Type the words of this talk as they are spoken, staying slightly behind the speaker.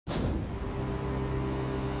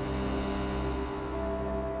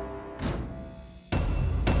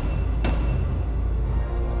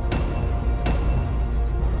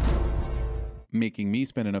making me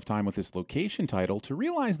spend enough time with this location title to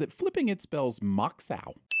realize that flipping it spells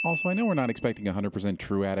Moscow. Also, I know we're not expecting a 100%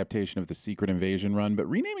 true adaptation of the Secret Invasion run, but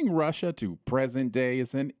renaming Russia to present day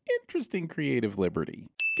is an interesting creative liberty.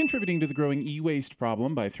 Contributing to the growing e-waste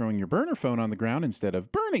problem by throwing your burner phone on the ground instead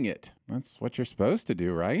of burning it. That's what you're supposed to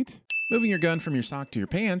do, right? Moving your gun from your sock to your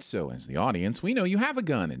pants, so as the audience, we know you have a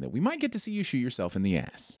gun and that we might get to see you shoot yourself in the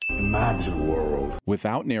ass. Imagine a world.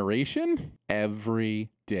 Without narration? Every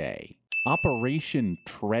day. Operation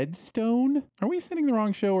Treadstone? Are we sending the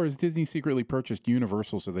wrong show, or has Disney secretly purchased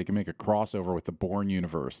Universal so they can make a crossover with the Bourne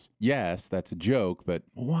universe? Yes, that's a joke, but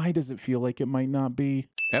why does it feel like it might not be?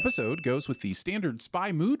 Episode goes with the standard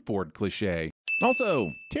spy mood board cliche.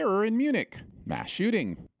 Also, terror in Munich, mass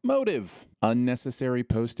shooting, motive, unnecessary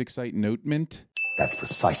post-excitement. That's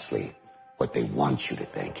precisely what they want you to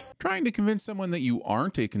think. Trying to convince someone that you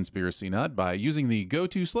aren't a conspiracy nut by using the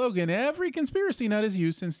go-to slogan, every conspiracy nut has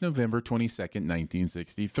used since November 22nd,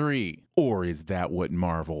 1963. Or is that what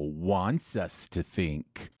Marvel wants us to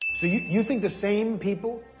think? So you think the same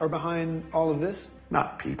people are behind all of this?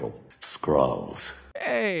 Not people, Skrulls.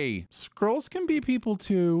 Hey, Skrulls can be people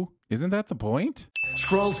too. Isn't that the point?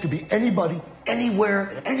 Skrulls could be anybody,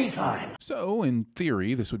 anywhere, at any time. So, in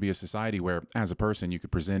theory, this would be a society where, as a person, you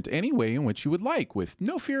could present any way in which you would like, with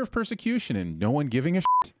no fear of persecution and no one giving a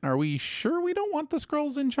shit. Are we sure we don't want the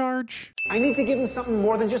Skrulls in charge? I need to give them something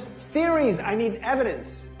more than just theories. I need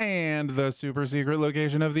evidence. And the super secret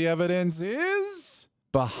location of the evidence is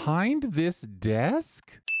behind this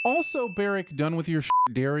desk? Also, Barrick, done with your shit,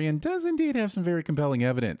 Darian does indeed have some very compelling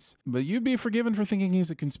evidence. But you'd be forgiven for thinking he's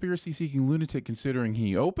a conspiracy-seeking lunatic considering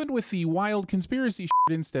he opened with the wild conspiracy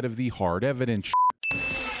shit instead of the hard evidence shit.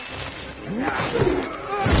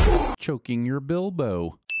 Choking your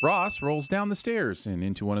Bilbo. Ross rolls down the stairs and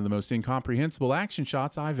into one of the most incomprehensible action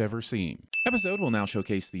shots I've ever seen. Episode will now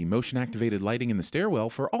showcase the motion-activated lighting in the stairwell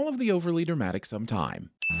for all of the overly dramatic sometime.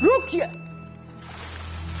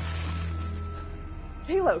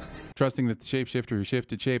 Talos. Trusting that the shapeshifter who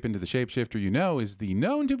shifted shape into the shapeshifter you know is the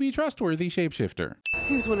known to be trustworthy shapeshifter.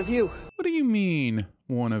 He was one of you. What do you mean,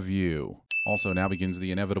 one of you? Also, now begins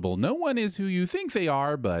the inevitable no one is who you think they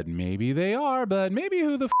are, but maybe they are, but maybe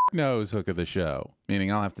who the f knows hook of the show.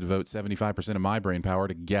 Meaning I'll have to devote 75% of my brain power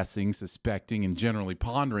to guessing, suspecting, and generally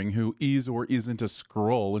pondering who is or isn't a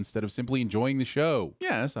Skrull instead of simply enjoying the show.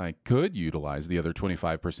 Yes, I could utilize the other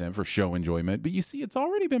 25% for show enjoyment, but you see, it's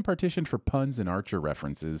already been partitioned for puns and Archer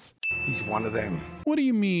references. He's one of them. What do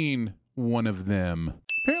you mean, one of them?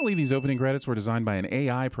 Apparently, these opening credits were designed by an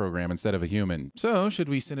AI program instead of a human. So, should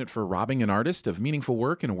we send it for robbing an artist of meaningful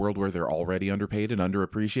work in a world where they're already underpaid and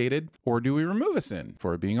underappreciated? Or do we remove a sin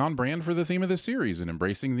for it being on brand for the theme of the series and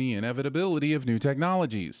embracing the inevitability of new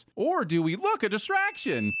technologies? Or do we look a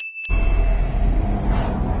distraction?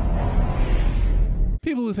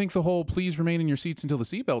 People who think the whole "please remain in your seats until the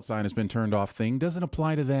seatbelt" sign has been turned off thing doesn't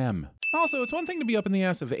apply to them. Also, it's one thing to be up in the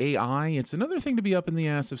ass of AI, it's another thing to be up in the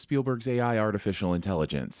ass of Spielberg's AI artificial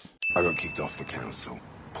intelligence. I got kicked off the council,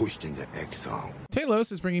 pushed into exile.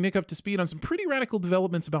 Talos is bringing Nick up to speed on some pretty radical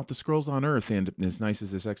developments about the Skrulls on Earth, and as nice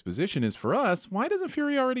as this exposition is for us, why doesn't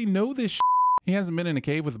Fury already know this shit? He hasn't been in a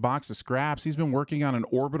cave with a box of scraps. He's been working on an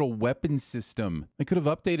orbital weapons system. They could have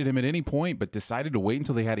updated him at any point, but decided to wait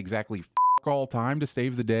until they had exactly all time to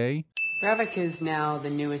save the day. Ravik is now the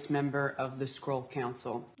newest member of the Skrull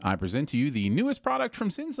Council. I present to you the newest product from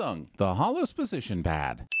Samsung, the Holosposition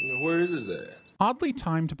Pad. Where is his ass? Oddly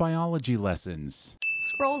timed biology lessons.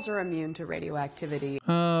 Skrulls are immune to radioactivity.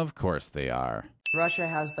 Of course they are. Russia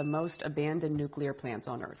has the most abandoned nuclear plants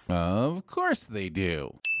on Earth. Of course they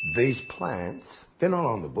do. These plants, they're not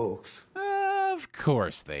on the books. Of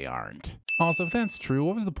course they aren't. Also, if that's true,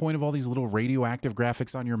 what was the point of all these little radioactive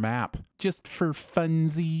graphics on your map? Just for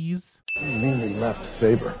funsies? What do you mean they left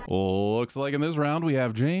Saber? Looks like in this round we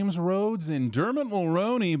have James Rhodes and Dermot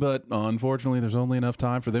Mulroney, but unfortunately there's only enough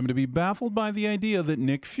time for them to be baffled by the idea that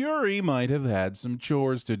Nick Fury might have had some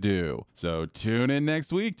chores to do. So tune in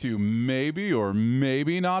next week to maybe or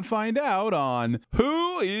maybe not find out on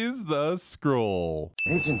Who is the Skrull?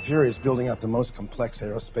 Agent Fury is building out the most complex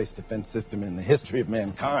aerospace defense system in the history of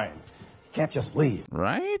mankind. Can't just leave.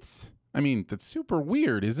 Right? I mean, that's super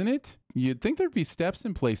weird, isn't it? You'd think there'd be steps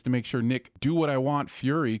in place to make sure Nick Do What I Want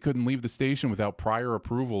Fury couldn't leave the station without prior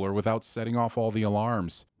approval or without setting off all the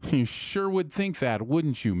alarms. You sure would think that,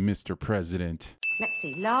 wouldn't you, Mr. President? Let's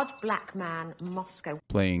see. Large black man, Moscow.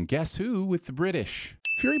 Playing Guess Who with the British.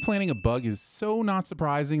 Fury planning a bug is so not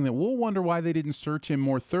surprising that we'll wonder why they didn't search him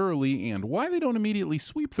more thoroughly and why they don't immediately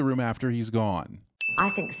sweep the room after he's gone. I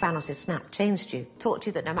think Thanos' snap changed you. Taught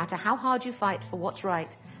you that no matter how hard you fight for what's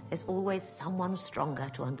right, there's always someone stronger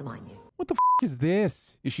to undermine you. What the f is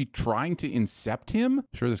this? Is she trying to incept him?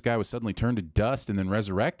 Sure, this guy was suddenly turned to dust and then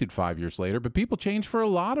resurrected 5 years later, but people change for a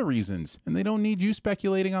lot of reasons, and they don't need you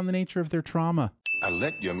speculating on the nature of their trauma. I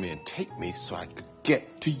let your men take me so I could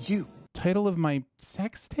get to you. Title of my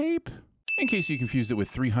sex tape? In case you confused it with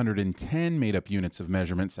 310 made-up units of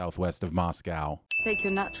measurement southwest of Moscow. Take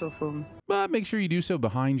your natural form. But make sure you do so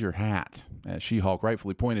behind your hat. As She-Hulk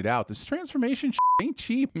rightfully pointed out, this transformation ain't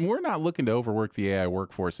cheap, and we're not looking to overwork the AI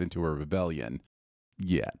workforce into a rebellion.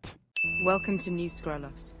 Yet. Welcome to New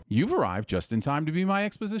Skrullos. You've arrived just in time to be my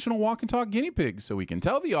expositional walk and talk guinea pig, so we can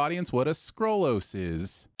tell the audience what a Skrullos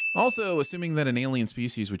is. Also, assuming that an alien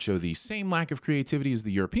species would show the same lack of creativity as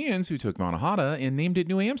the Europeans who took Manhattan and named it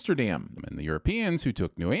New Amsterdam, and the Europeans who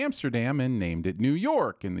took New Amsterdam and named it New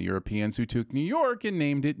York, and the Europeans who took New York and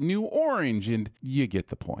named it New Orange, and you get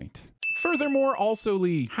the point. Furthermore, also,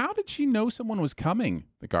 Lee, how did she know someone was coming?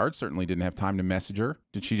 The guards certainly didn't have time to message her.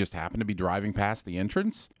 Did she just happen to be driving past the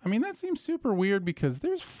entrance? I mean, that seems super weird because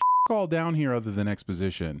there's all down here other than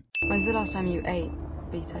exposition. When's the last time you ate,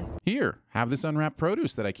 Vito? Here, have this unwrapped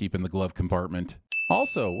produce that I keep in the glove compartment.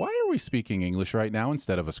 Also, why are we speaking English right now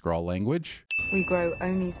instead of a Skrull language? We grow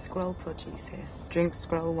only Skrull produce here. Drink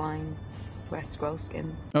Skrull wine, wear Skrull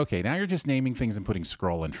skins. Okay, now you're just naming things and putting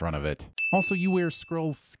Skrull in front of it. Also, you wear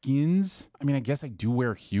Skrull skins? I mean, I guess I do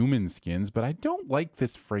wear human skins, but I don't like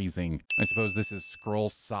this phrasing. I suppose this is Skrull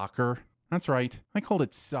soccer? That's right, I called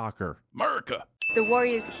it soccer. America! The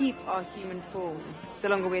warriors keep our human form. The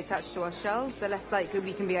longer we attach to our shells, the less likely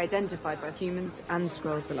we can be identified by humans and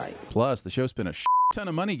Skrulls alike. Plus, the show spent a ton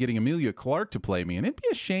of money getting Emilia Clarke to play me, and it'd be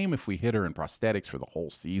a shame if we hit her in prosthetics for the whole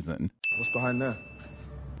season. What's behind that?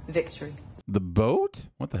 Victory. The boat?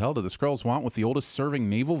 What the hell do the Skrulls want with the oldest serving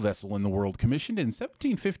naval vessel in the world, commissioned in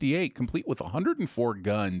 1758, complete with 104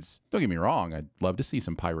 guns? Don't get me wrong, I'd love to see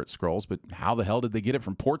some pirate Skrulls, but how the hell did they get it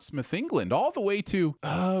from Portsmouth, England, all the way to...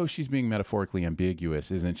 Oh, she's being metaphorically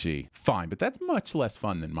ambiguous, isn't she? Fine, but that's much less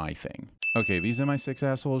fun than my thing. Okay, these MI6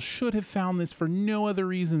 assholes should have found this for no other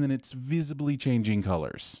reason than it's visibly changing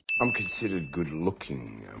colors. I'm considered good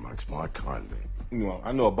looking amongst my kind. You know,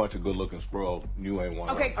 I know a bunch of good looking Skrulls. You ain't one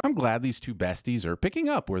of them. I'm glad these two besties are picking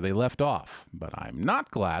up where they left off, but I'm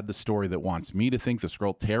not glad the story that wants me to think the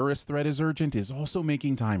Skrull terrorist threat is urgent is also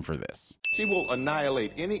making time for this. She will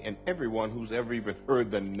annihilate any and everyone who's ever even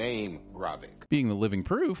heard the name Gravik. Being the living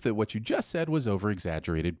proof that what you just said was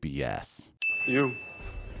over-exaggerated BS. You.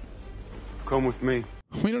 Come with me.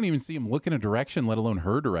 We don't even see him look in a direction, let alone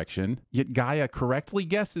her direction, yet Gaia correctly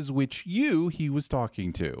guesses which you he was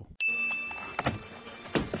talking to.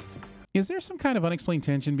 Is there some kind of unexplained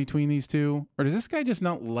tension between these two? Or does this guy just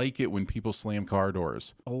not like it when people slam car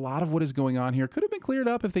doors? A lot of what is going on here could have been cleared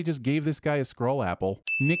up if they just gave this guy a Skrull apple.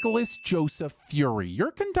 Nicholas Joseph Fury,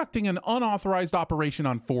 you're conducting an unauthorized operation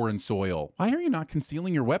on foreign soil. Why are you not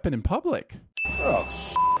concealing your weapon in public? Oh,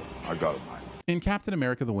 I got it, mate. In Captain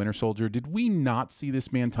America the Winter Soldier, did we not see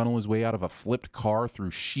this man tunnel his way out of a flipped car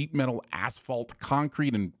through sheet metal, asphalt,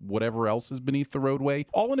 concrete, and whatever else is beneath the roadway,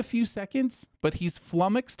 all in a few seconds? But he's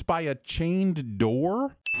flummoxed by a chained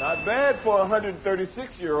door? Not bad for a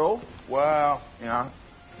 136-year-old. Well, you know,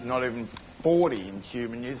 not even 40 in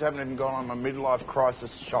human years. Haven't even gone on a midlife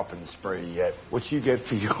crisis shopping spree yet. What you get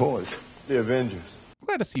for yours? The Avengers.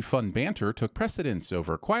 Glad to see fun banter took precedence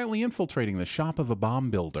over quietly infiltrating the shop of a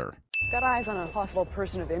bomb builder. Got eyes on a possible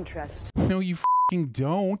person of interest. No, you f***ing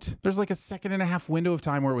don't. There's like a 1.5-second window of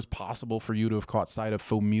time where it was possible for you to have caught sight of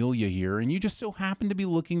Fomelia here, and you just so happened to be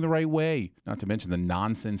looking the right way. Not to mention the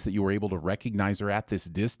nonsense that you were able to recognize her at this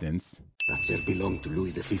distance. That chair belonged to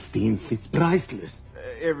Louis XV. It's priceless.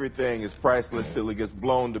 Everything is priceless till it gets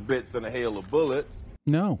blown to bits in a hail of bullets.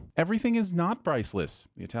 No, everything is not priceless.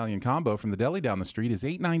 The Italian combo from the deli down the street is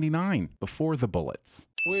 $8.99 before the bullets.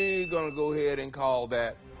 We're gonna go ahead and call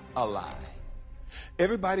that a lie.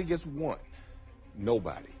 Everybody gets one.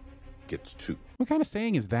 Nobody gets two. What kind of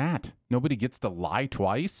saying is that? Nobody gets to lie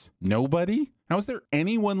twice? Nobody? How is there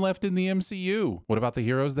anyone left in the MCU? What about the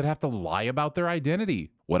heroes that have to lie about their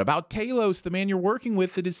identity? What about Talos, the man you're working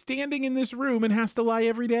with that is standing in this room and has to lie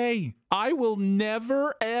every day? I will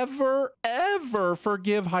never, ever, ever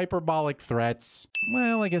forgive hyperbolic threats.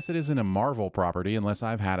 Well, I guess it isn't a Marvel property unless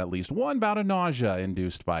I've had at least one bout of nausea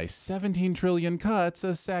induced by 17 trillion cuts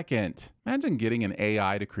a second. Imagine getting an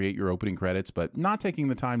AI to create your opening credits, but not taking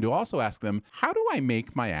the time to also ask them, how do I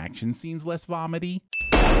make my action scenes less vomity?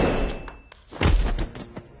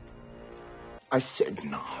 I said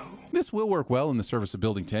no. This will work well in the service of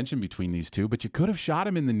building tension between these two, but you could have shot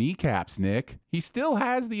him in the kneecaps, Nick. He still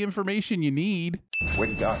has the information you need.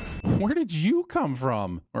 Where'd he go? Where did you come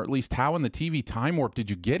from? Or at least how in the TV time warp did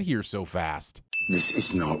you get here so fast? This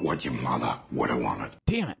is not what your mother would have wanted.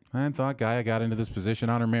 Damn it. I thought Gaia got into this position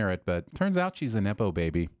on her merit, but turns out she's a Nepo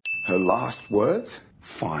baby. Her last words?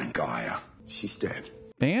 Fine, Gaia. She's dead.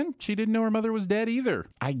 And she didn't know her mother was dead either.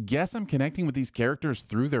 I guess I'm connecting with these characters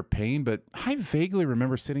through their pain, but I vaguely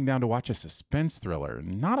remember sitting down to watch a suspense thriller,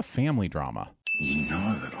 not a family drama. You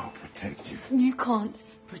know that I'll protect you. You can't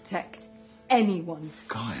protect anyone.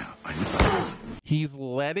 Gaia, I know. He's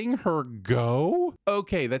letting her go?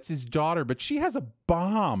 Okay, that's his daughter, but she has a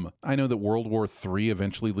bomb. I know that World War III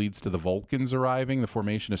eventually leads to the Vulcans arriving, the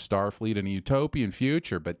formation of Starfleet, and a utopian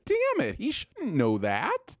future, but damn it, he shouldn't know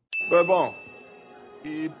that. But bon.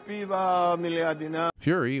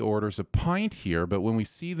 Fury orders a pint here, but when we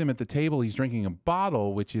see them at the table, he's drinking a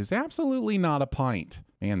bottle, which is absolutely not a pint.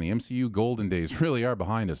 Man, the MCU golden days really are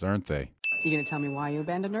behind us, aren't they? You gonna tell me why you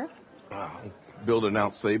abandoned Earth? Build an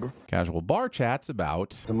out saber. Casual bar chats about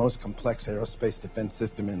The most complex aerospace defense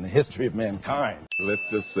system in the history of mankind. Let's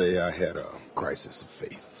just say I had a crisis of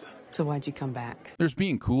faith. So why'd you come back? there's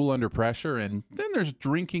being cool under pressure, and then there's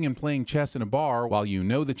drinking and playing chess in a bar while you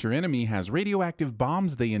know that your enemy has radioactive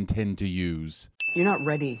bombs they intend to use. You're not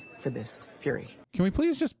ready for this, Fury. Can we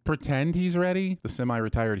please just pretend he's ready? The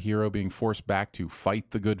semi-retired hero being forced back to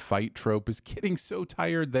fight the good fight trope is getting so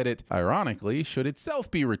tired that it, ironically, should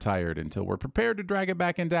itself be retired until we're prepared to drag it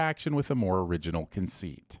back into action with a more original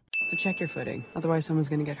conceit. So check your footing, otherwise someone's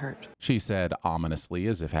gonna get hurt. She said ominously,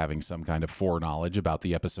 as if having some kind of foreknowledge about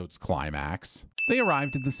the episode's climax. They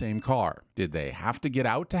arrived in the same car. Did they have to get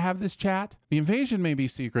out to have this chat? The invasion may be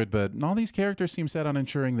secret, but all these characters seem set on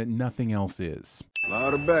ensuring that nothing else is. A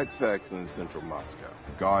lot of backpacks in central Moscow.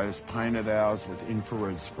 Gaia's painted ours with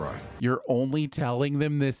infrared spray. You're only telling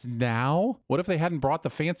them this now? What if they hadn't brought the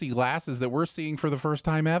fancy glasses that we're seeing for the first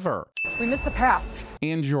time ever? We missed the pass.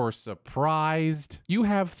 And you're surprised? You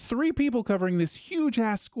have 3 people covering this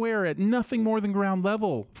huge-ass square at nothing more than ground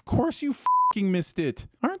level. Of course you f***ing missed it.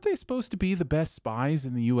 Aren't they supposed to be the best spies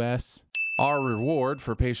in the US? Our reward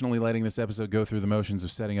for patiently letting this episode go through the motions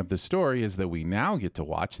of setting up this story is that we now get to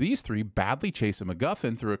watch these 3 badly chase a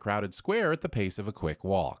MacGuffin through a crowded square at the pace of a quick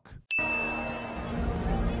walk.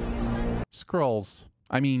 Skrulls.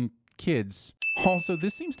 I mean, kids. Also,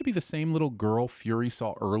 this seems to be the same little girl Fury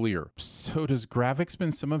saw earlier. So does Gravik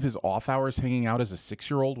spend some of his off hours hanging out as a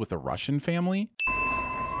 6-year-old with a Russian family?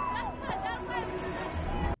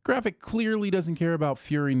 Gravik clearly doesn't care about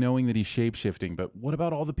Fury knowing that he's shapeshifting, but what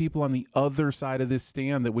about all the people on the other side of this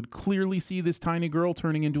stand that would clearly see this tiny girl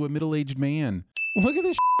turning into a middle-aged man? Look at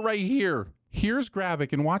this right here. Here's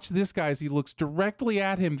Gravik, and watch this guy as he looks directly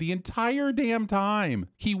at him the entire damn time.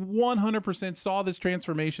 He 100% saw this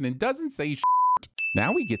transformation and doesn't say shit.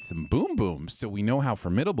 Now we get some boom booms, so we know how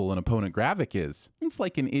formidable an opponent Gravik is. It's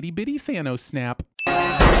like an itty-bitty Thanos snap.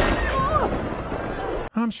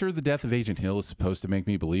 I'm sure the death of Agent Hill is supposed to make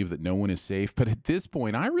me believe that no one is safe, but at this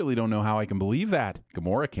point, I really don't know how I can believe that.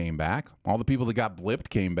 Gamora came back. All the people that got blipped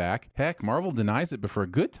came back. Heck, Marvel denies it, but for a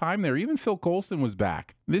good time there, even Phil Coulson was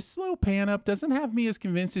back. This slow pan up doesn't have me as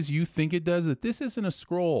convinced as you think it does that this isn't a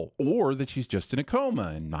Skrull, or that she's just in a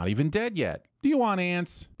coma and not even dead yet. Do you want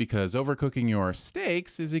ants? Because overcooking your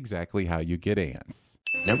steaks is exactly how you get ants.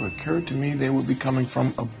 Never occurred to me they would be coming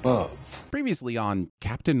from above. Previously on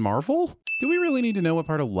Captain Marvel? Do we really need to know what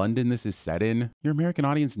part of London this is set in? Your American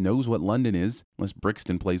audience knows what London is, unless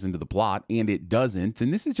Brixton plays into the plot, and it doesn't, then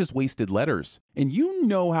this is just wasted letters. And you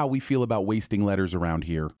know how we feel about wasting letters around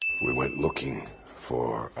here. We went looking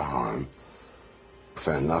for a home.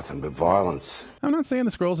 Found nothing but violence. I'm not saying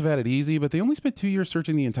the Skrulls have had it easy, but they only spent 2 years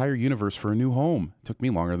searching the entire universe for a new home. It took me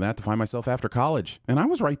longer than that to find myself after college, and I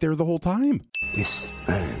was right there the whole time. This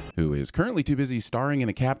man, who is currently too busy starring in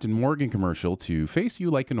a Captain Morgan commercial to face you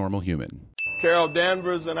like a normal human. Carol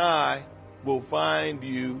Danvers and I will find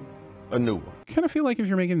you a new one. Kind of feel like if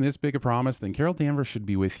you're making this big a promise, then Carol Danvers should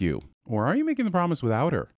be with you. Or are you making the promise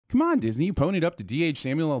without her? Come on, Disney, you ponied up to D.H.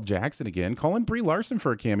 Samuel L. Jackson again. Call in Brie Larson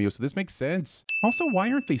for a cameo so this makes sense. Also,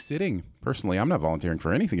 why aren't they sitting? Personally, I'm not volunteering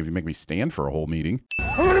for anything if you make me stand for a whole meeting.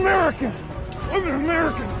 I'm an American! I'm an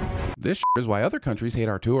American! This is why other countries hate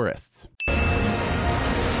our tourists.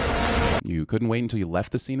 You couldn't wait until you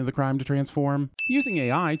left the scene of the crime to transform? Using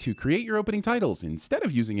AI to create your opening titles instead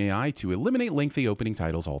of using AI to eliminate lengthy opening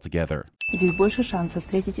titles altogether. Здесь больше шансов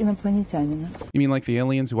встретить инопланетянина. You mean like the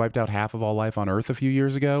aliens who wiped out half of all life on Earth a few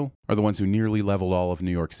years ago? Or the ones who nearly leveled all of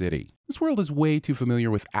New York City? This world is way too familiar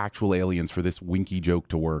with actual aliens for this winky joke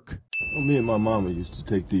to work. Well, me and my mama used to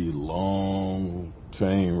take the long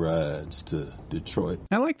train rides to Detroit.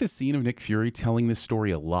 I like this scene of Nick Fury telling this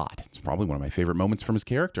story a lot. It's probably one of my favorite moments from his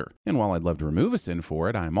character. And while I'd love to remove a sin for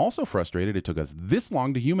it, I'm also frustrated it took us this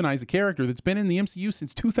long to humanize a character that's been in the MCU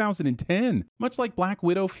since 2010. Much like Black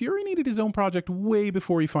Widow, Fury needed his own project way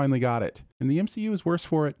before he finally got it. And the MCU is worse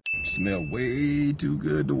for it. Smell way too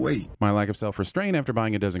good to wait. My lack of self-restraint after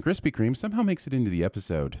buying a dozen Krispy Kremes somehow makes it into the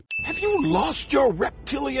episode. Have you lost your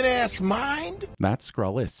reptilian-ass mind? That's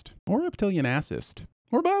Skrullist. Or reptilian-assist.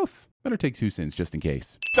 Or both. Better take 2 sins just in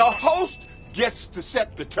case. The host gets to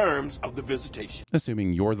set the terms of the visitation.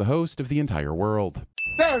 Assuming you're the host of the entire world.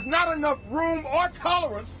 There's not enough room or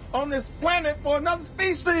tolerance on this planet for another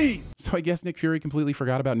species. So I guess Nick Fury completely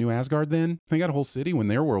forgot about New Asgard then? They got a whole city when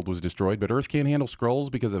their world was destroyed, but Earth can't handle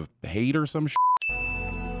Skrulls because of hate or some shit.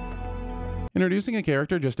 Introducing a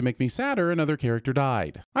character just to make me sadder, another character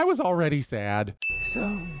died. I was already sad.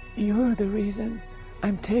 So, you're the reason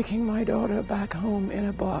I'm taking my daughter back home in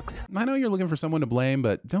a box. I know you're looking for someone to blame,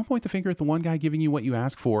 but don't point the finger at the one guy giving you what you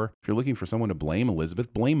ask for. If you're looking for someone to blame,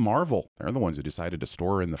 Elizabeth, blame Marvel. They're the ones who decided to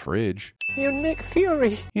store her in the fridge. You're Nick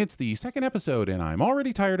Fury. It's the 2nd episode, and I'm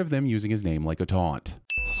already tired of them using his name like a taunt.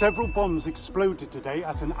 Several bombs exploded today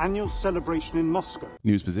at an annual celebration in Moscow.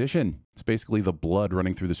 News position. It's basically the blood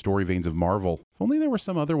running through the story veins of Marvel. If only there was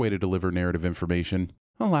some other way to deliver narrative information.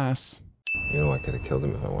 Alas. You know I could have killed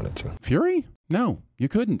him if I wanted to. Fury? No, you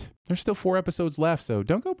couldn't. There's still 4 episodes left, so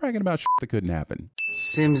don't go bragging about shit that couldn't happen.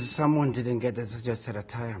 Seems someone didn't get the suggested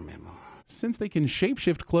attire memo. Since they can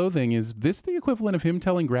shapeshift clothing, is this the equivalent of him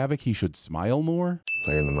telling Gravik he should smile more?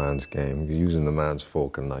 Playing the man's game, using the man's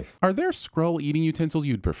fork and knife. Are there Skrull eating utensils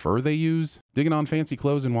you'd prefer they use? Digging on fancy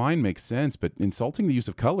clothes and wine makes sense, but insulting the use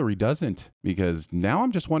of cutlery doesn't. Because now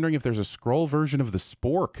I'm just wondering if there's a Skrull version of the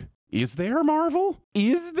spork. Is there, Marvel?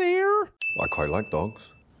 Is there? I quite like dogs.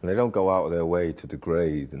 They don't go out of their way to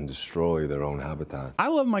degrade and destroy their own habitat. I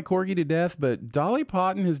love my corgi to death, but Dolly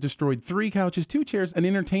Parton has destroyed 3 couches, 2 chairs, an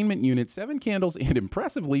entertainment unit, 7 candles, and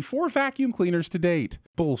impressively 4 vacuum cleaners to date.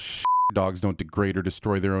 Bullshit. Dogs don't degrade or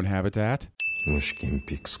destroy their own habitat.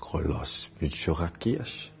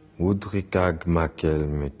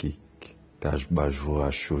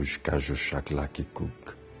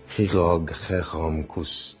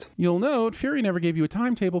 You'll note, Fury never gave you a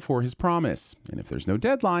timetable for his promise. And if there's no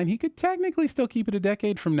deadline, he could technically still keep it a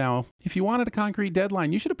decade from now. If you wanted a concrete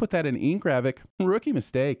deadline, you should have put that in ink, Gravik. Rookie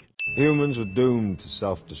mistake. Humans are doomed to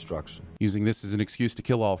self-destruction. Using this as an excuse to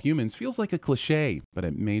kill all humans feels like a cliche, but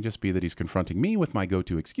it may just be that he's confronting me with my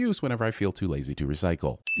go-to excuse whenever I feel too lazy to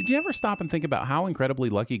recycle. Did you ever stop and think about how incredibly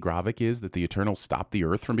lucky Gravik is that the Eternals stopped the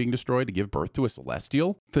Earth from being destroyed to give birth to a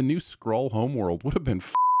Celestial? The new Skrull homeworld would have been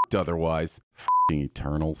otherwise. F***ing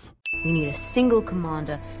Eternals. We need a single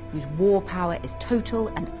commander whose war power is total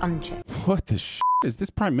and unchecked. What the shit? Is this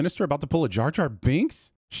Prime Minister about to pull a Jar Jar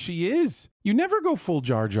Binks? She is. You never go full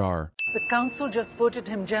Jar Jar. The council just voted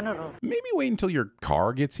him general. Maybe wait until your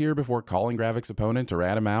car gets here before calling Gravik's opponent to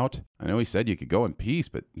rat him out. I know he said you could go in peace,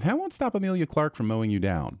 but that won't stop Amelia Clark from mowing you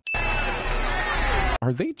down.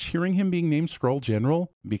 Are they cheering him being named Skrull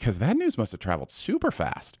General? Because that news must have traveled super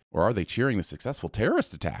fast. Or are they cheering the successful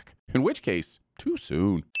terrorist attack? In which case, too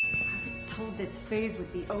soon. I was told this phase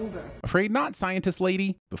would be over. Afraid not, scientist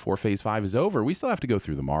lady. Before Phase 5 is over, we still have to go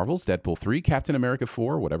through the Marvels, Deadpool 3, Captain America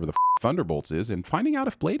 4, whatever the Thunderbolts is, and finding out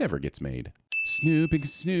if Blade ever gets made. Snooping,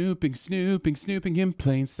 snooping, snooping, snooping in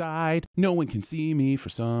plain sight. No one can see me for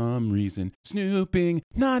some reason. Snooping,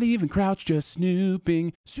 not even crouched, just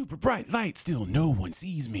snooping. Super bright light, still no one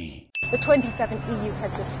sees me. The 27 EU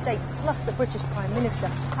heads of state, plus the British Prime Minister,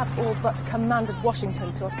 have all but commanded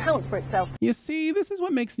Washington to account for itself. You see, this is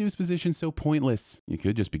what makes news position so pointless. You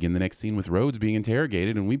could just begin the next scene with Rhodes being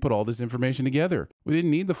interrogated and we put all this information together. We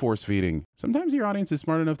didn't need the force feeding. Sometimes your audience is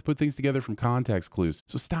smart enough to put things together from context clues.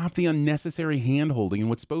 So stop the unnecessary hand-holding in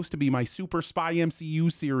what's supposed to be my Super Spy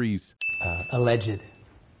MCU series.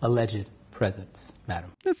 Alleged presence,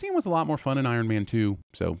 madam. This scene was a lot more fun in Iron Man 2,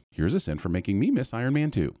 so here's a sin for making me miss Iron Man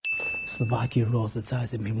 2. Slovakia rolls its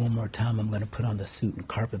eyes at me one more time, I'm gonna put on the suit and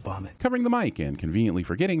carpet bomb it. Covering the mic and conveniently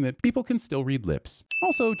forgetting that people can still read lips.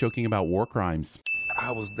 Also joking about war crimes.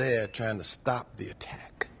 I was there trying to stop the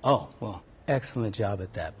attack. Oh, well, excellent job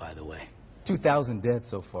at that, by the way. 2,000 dead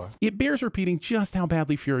so far. It bears repeating just how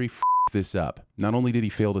badly Fury f***ed this up. Not only did he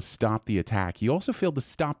fail to stop the attack, he also failed to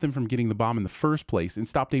stop them from getting the bomb in the first place and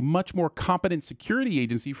stopped a much more competent security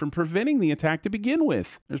agency from preventing the attack to begin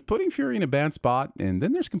with. There's putting Fury in a bad spot, and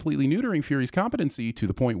then there's completely neutering Fury's competency to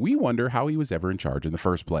the point we wonder how he was ever in charge in the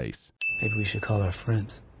first place. Maybe we should call our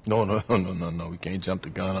friends. No, we can't jump the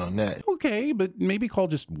gun on that. Okay, but maybe call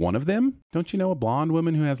just one of them? Don't you know a blonde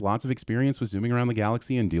woman who has lots of experience with zooming around the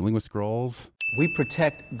galaxy and dealing with Skrulls? We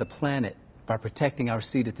protect the planet by protecting our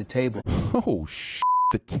seat at the table. Oh,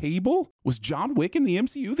 the table? Was John Wick in the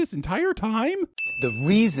MCU this entire time? The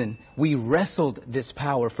reason we wrestled this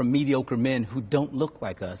power from mediocre men who don't look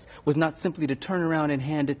like us was not simply to turn around and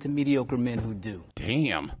hand it to mediocre men who do.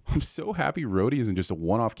 Damn, I'm so happy Rhodey isn't just a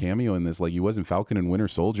one-off cameo in this like he was in Falcon and Winter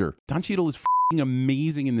Soldier. Don Cheadle is f***ing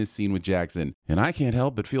amazing in this scene with Jackson, and I can't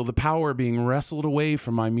help but feel the power being wrestled away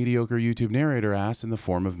from my mediocre YouTube narrator ass in the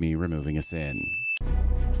form of me removing a sin.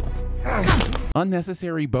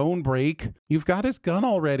 Unnecessary bone break. You've got his gun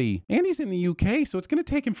already. And he's in the UK, so it's going to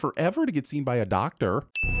take him forever to get seen by a doctor.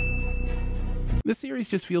 This series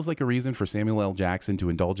just feels like a reason for Samuel L. Jackson to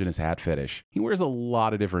indulge in his hat fetish. He wears a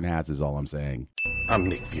lot of different hats is all I'm saying. I'm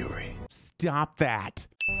Nick Fury. Stop that.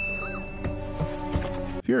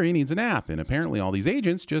 Fury needs a nap, and apparently all these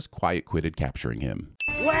agents just quiet quitted capturing him.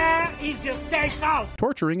 Where is your safe house?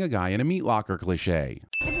 Torturing a guy in a meat locker cliche.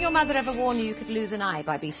 Didn't your mother ever warn you could lose an eye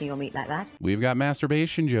by beating your meat like that? We've got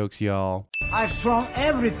masturbation jokes, y'all. I've thrown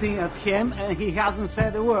everything at him and he hasn't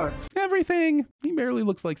said a word. Everything? He barely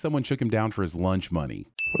looks like someone shook him down for his lunch money.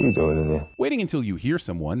 What are you doing in there? Waiting until you hear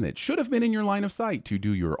someone that should have been in your line of sight to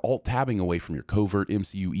do your alt-tabbing away from your covert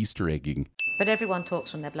MCU Easter egging. But everyone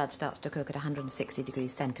talks when their blood starts to cook at 160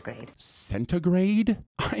 degrees centigrade. Centigrade?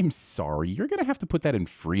 I'm sorry, you're gonna have to put that in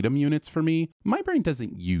freedom units for me. My brain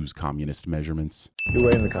doesn't use communist measurements. You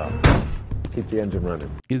wait in the car. Keep the engine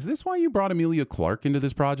running. Is this why you brought Emilia Clarke into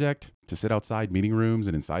this project? To sit outside meeting rooms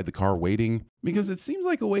and inside the car waiting? Because it seems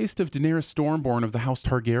like a waste of Daenerys Stormborn of the House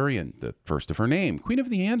Targaryen, the first of her name, Queen of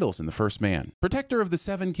the Andals in The First Man, Protector of the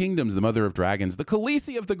Seven Kingdoms, the Mother of Dragons, the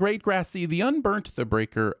Khaleesi of the Great Grass Sea, the Unburnt, the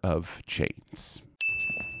Breaker of Chains.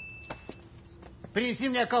 Принеси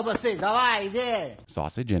мне колбасы, давай, иди!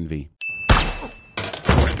 Sausage envy.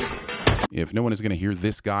 If no one is going to hear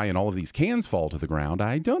this guy and all of these cans fall to the ground,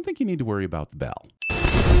 I don't think you need to worry about the bell.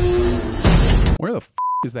 Where the f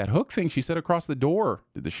is that hook thing she set across the door?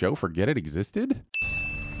 Did the show forget it existed?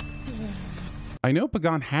 I know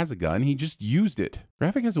Pagan has a gun, he just used it.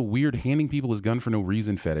 Graphic has a weird handing people his gun for no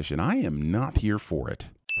reason fetish, and I am not here for it.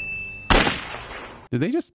 Did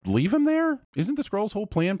they just leave him there? Isn't the Skrulls' whole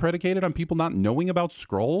plan predicated on people not knowing about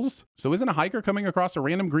Skrulls? So isn't a hiker coming across a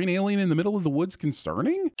random green alien in the middle of the woods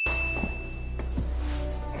concerning?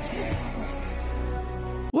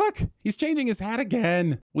 Look, he's changing his hat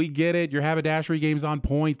again. We get it. Your haberdashery game's on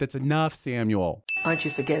point. That's enough, Samuel. Aren't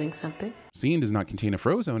you forgetting something? Scene does not contain a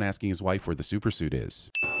Frozone asking his wife where the supersuit is.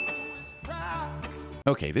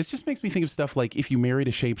 Okay, this just makes me think of stuff like if you married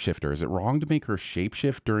a shapeshifter, is it wrong to make her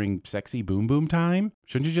shapeshift during sexy boom boom time?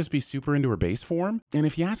 Shouldn't you just be super into her base form? And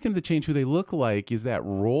if you ask him to change who they look like, is that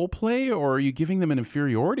role play or are you giving them an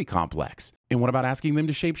inferiority complex? And what about asking them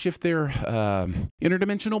to shapeshift their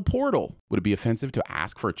interdimensional portal? Would it be offensive to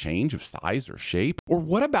ask for a change of size or shape? Or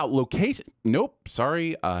what about location? Nope,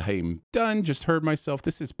 sorry, I'm done. Just heard myself.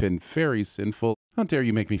 This has been very sinful. How dare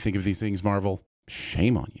you make me think of these things, Marvel?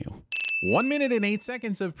 Shame on you. 1 minute and 8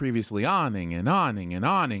 seconds of previously awning and awning and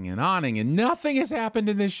awning and awning, and nothing has happened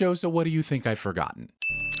in this show, so what do you think I've forgotten?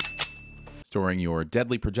 Storing your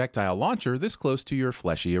deadly projectile launcher this close to your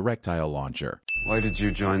fleshy erectile launcher. Why did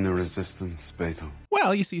you join the resistance, Beto?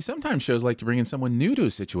 Well, you see, sometimes shows like to bring in someone new to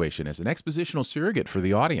a situation as an expositional surrogate for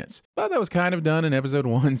the audience. But that was kind of done in episode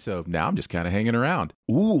 1, so now I'm just kind of hanging around.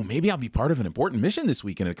 Ooh, maybe I'll be part of an important mission this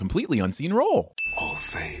week in a completely unseen role. All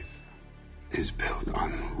faith is built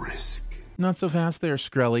on risk. Not so fast there,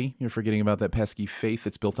 Skrelly. You're forgetting about that pesky faith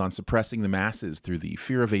that's built on suppressing the masses through the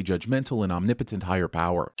fear of a judgmental and omnipotent higher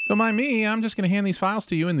power. Don't mind me, I'm just going to hand these files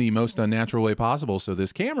to you in the most unnatural way possible so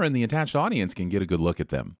this camera and the attached audience can get a good look at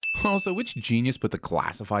them. Also, which genius put the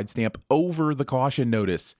classified stamp over the caution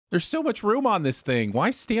notice? There's so much room on this thing. Why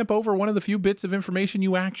stamp over one of the few bits of information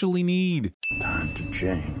you actually need? Time to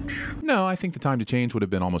change. No, I think the time to change would have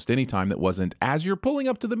been almost any time that wasn't as you're pulling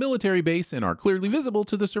up to the military base and are clearly visible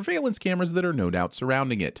to the surveillance cameras that are no doubt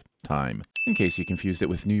surrounding it. Time. In case you confused it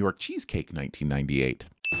with New York Cheesecake 1998.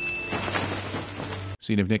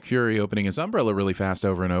 Scene of Nick Fury opening his umbrella really fast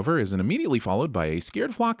over and over is immediately followed by a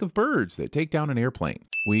scared flock of birds that take down an airplane.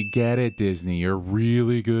 We get it, Disney. You're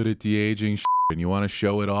really good at de-aging shit and you want to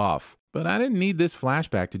show it off. But I didn't need this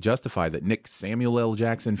flashback to justify that Nick Samuel L.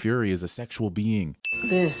 Jackson Fury is a sexual being.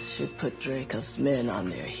 This should put Dracov's men on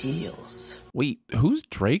their heels. Wait, who's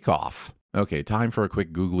Dracoff? Okay, time for a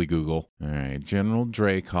quick googly Google. All right, General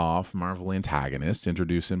Dracoff, Marvel antagonist,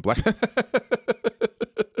 introducing Black...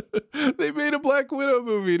 They made a Black Widow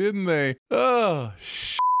movie, didn't they? Oh,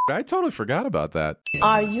 I totally forgot about that.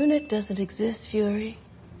 Our unit doesn't exist, Fury.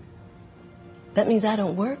 That means I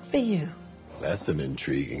don't work for you. That's an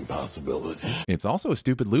intriguing possibility. It's also a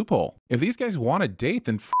stupid loophole. If these guys want to date,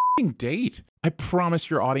 then f***ing date. I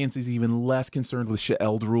promise your audience is even less concerned with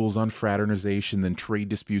She'eld rules on fraternization than trade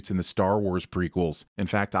disputes in the Star Wars prequels. In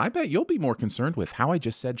fact, I bet you'll be more concerned with how I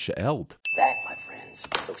just said She'eld. That, my friends,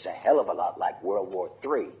 looks a hell of a lot like World War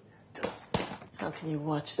III. How can you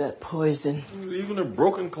watch that poison? Even the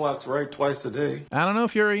broken clock's right twice a day. I don't know,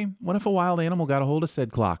 Fury. What if a wild animal got a hold of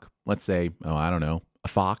said clock? Let's say, oh, I don't know, a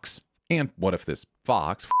fox? And what if this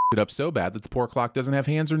fox f***ed it up so bad that the poor clock doesn't have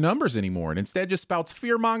hands or numbers anymore and instead just spouts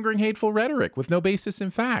fear-mongering, hateful rhetoric with no basis in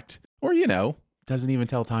fact? Or, you know, doesn't even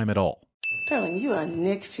tell time at all. Darling, you are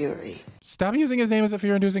Nick Fury. Stop using his name as a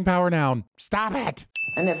fear-inducing power noun. Stop it!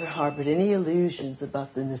 I never harbored any illusions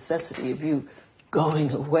about the necessity of you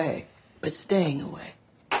going away, but staying away.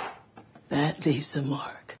 That leaves a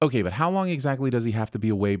mark. Okay, but how long exactly does he have to be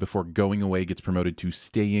away before going away gets promoted to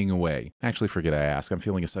staying away? Actually, forget I asked. I'm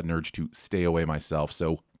feeling a sudden urge to stay away myself,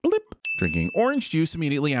 so blip. Drinking orange juice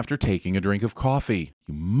immediately after taking a drink of coffee.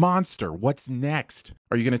 You monster, what's next?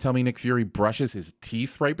 Are you going to tell me Nick Fury brushes his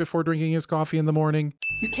teeth right before drinking his coffee in the morning?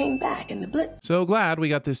 You came back in the blip. So glad we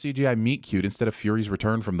got this CGI meet cute instead of Fury's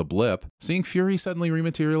return from the blip. Seeing Fury suddenly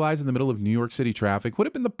rematerialize in the middle of New York City traffic would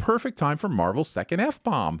have been the perfect time for Marvel's second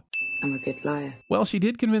F-bomb. I'm a good liar. Well, she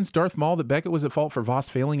did convince Darth Maul that Beckett was at fault for Voss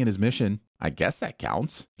failing in his mission. I guess that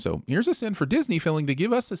counts. So here's a sin for Disney failing to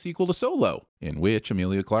give us a sequel to Solo, in which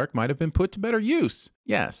Emilia Clarke might have been put to better use.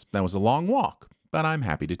 Yes, that was a long walk, but I'm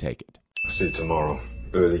happy to take it. See you tomorrow.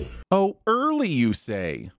 Early. Oh, early, you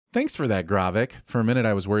say? Thanks for that, Gravik. For a minute,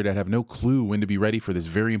 I was worried I'd have no clue when to be ready for this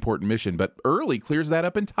very important mission, but early clears that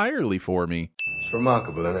up entirely for me. It's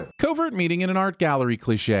remarkable, isn't it? Covert meeting in an art gallery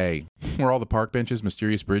cliché. Were all the park benches,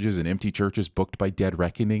 mysterious bridges, and empty churches booked by dead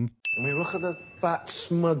reckoning? I mean, look at the fat,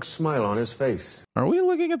 smug smile on his face. Are we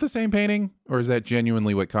looking at the same painting? Or is that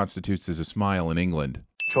genuinely what constitutes as a smile in England?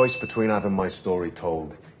 Choice between having my story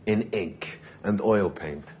told in ink and oil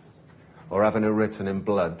paint, or having it written in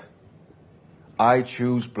blood. I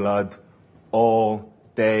choose blood all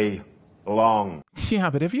day long. Yeah,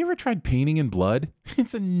 but have you ever tried painting in blood?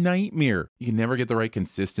 It's a nightmare. You can never get the right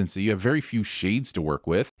consistency. You have very few shades to work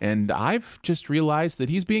with. And I've just realized that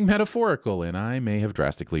he's being metaphorical, and I may have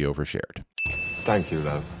drastically overshared. Thank you,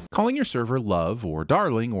 love. Calling your server love or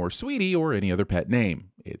darling or sweetie or any other pet name.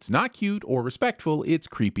 It's not cute or respectful, it's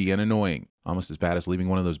creepy and annoying. Almost as bad as leaving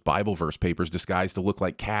one of those Bible verse papers disguised to look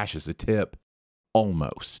like cash as a tip.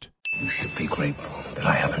 Almost. You should be grateful that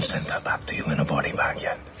I haven't sent that back to you in a body bag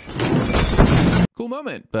yet. Cool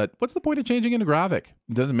moment, but what's the point of changing into Gravik?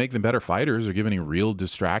 It doesn't make them better fighters or give any real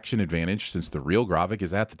distraction advantage since the real Gravik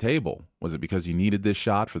is at the table. Was it because you needed this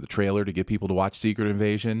shot for the trailer to get people to watch Secret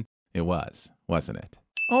Invasion? It was, wasn't it?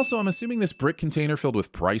 Also, I'm assuming this brick container filled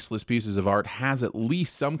with priceless pieces of art has at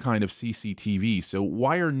least some kind of CCTV, so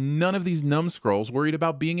why are none of these numbskulls worried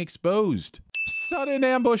about being exposed? Sudden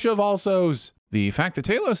ambush of alsos! The fact that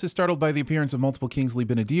Talos is startled by the appearance of multiple Kingsley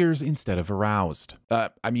Benadirs instead of aroused.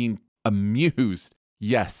 Amused.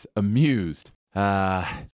 Yes, amused.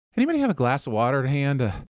 Anybody have a glass of water at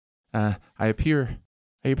hand? I appear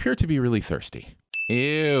to be really thirsty.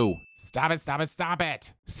 Ew. Stop it, stop it, stop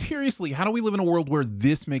it. Seriously, how do we live in a world where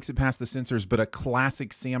this makes it past the censors, but a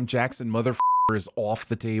classic Sam Jackson motherfucker is off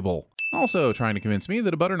the table? Also trying to convince me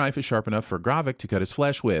that a butter knife is sharp enough for Gravik to cut his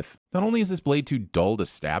flesh with. Not only is this blade too dull to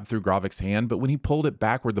stab through Gravik's hand, but when he pulled it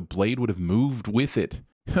backward, the blade would have moved with it.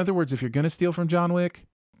 In other words, if you're gonna steal from John Wick,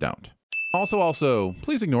 don't. Also,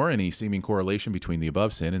 please ignore any seeming correlation between the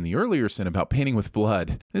above sin and the earlier sin about painting with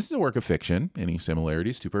blood. This is a work of fiction. Any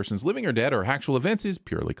similarities to persons living or dead or actual events is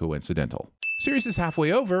purely coincidental. Series is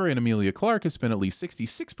halfway over, and Emilia Clarke has spent at least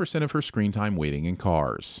 66% of her screen time waiting in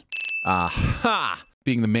cars. Aha!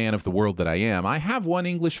 Being the man of the world that I am, I have one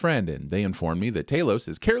English friend, and they informed me that Talos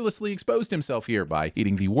has carelessly exposed himself here by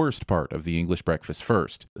eating the worst part of the English breakfast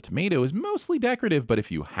first. The tomato is mostly decorative, but if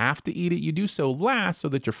you have to eat it, you do so last so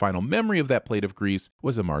that your final memory of that plate of grease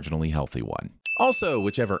was a marginally healthy one. Also,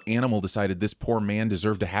 whichever animal decided this poor man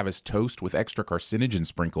deserved to have his toast with extra carcinogen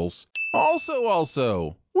sprinkles.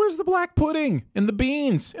 Also, where's the black pudding, and the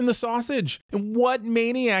beans, and the sausage? And what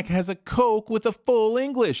maniac has a Coke with a full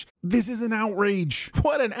English? This is an outrage.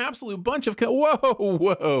 What an absolute bunch of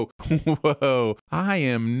whoa. I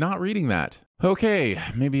am not reading that. Okay,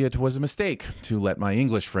 maybe it was a mistake to let my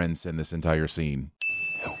English friend send this entire scene.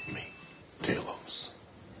 Help me, Talos,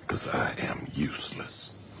 because I am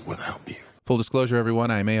useless without you. Full disclosure, everyone,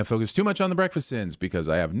 I may have focused too much on the breakfast sins because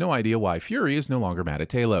I have no idea why Fury is no longer mad at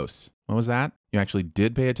Talos. What was that? You actually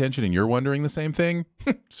did pay attention and you're wondering the same thing?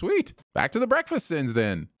 Sweet. Back to the breakfast sins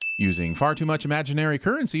then. Using far too much imaginary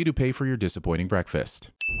currency to pay for your disappointing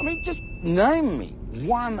breakfast. I mean, just name me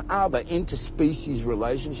one other interspecies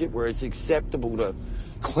relationship where it's acceptable to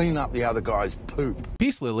clean up the other guy's poop.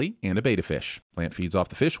 Peace lily and a betta fish. Plant feeds off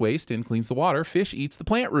the fish waste and cleans the water. Fish eats the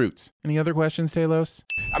plant roots. Any other questions, Talos?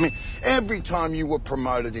 I mean, every time you were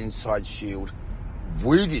promoted inside S.H.I.E.L.D.,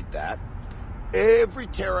 we did that. Every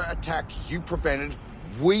terror attack you prevented,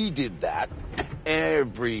 we did that.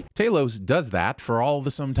 Talos does that for all of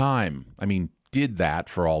the sometime. I mean, did that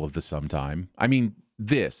for all of the sometime. I mean,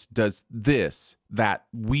 this, does this, that,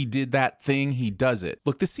 we did that thing, he does it.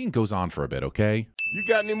 Look, this scene goes on for a bit, okay? You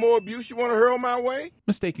got any more abuse you want to hurl my way?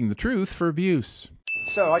 Mistaking the truth for abuse.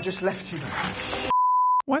 So I just left you.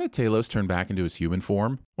 Why did Talos turn back into his human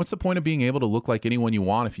form? What's the point of being able to look like anyone you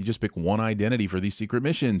want if you just pick one identity for these secret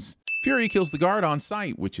missions? Fury kills the guard on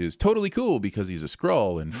sight, which is totally cool because he's a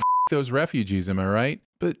Skrull, and those refugees, am I right?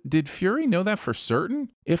 But did Fury know that for certain?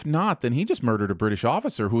 If not, then he just murdered a British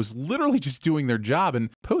officer who was literally just doing their job, and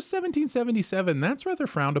post-1777, that's rather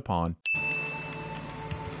frowned upon.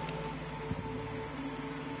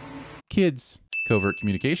 Kids. Covert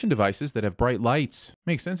communication devices that have bright lights.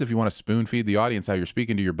 Makes sense if you want to spoon feed the audience how you're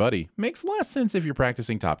speaking to your buddy. Makes less sense if you're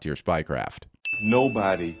practicing top-tier spycraft.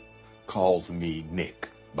 Nobody calls me Nick,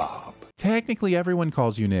 Bob. Technically, everyone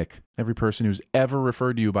calls you Nick. Every person who's ever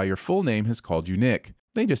referred to you by your full name has called you Nick.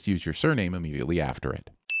 They just use your surname immediately after it.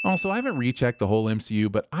 Also, I haven't rechecked the whole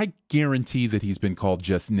MCU, but I guarantee that he's been called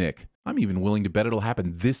just Nick. I'm even willing to bet it'll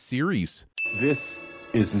happen this series. This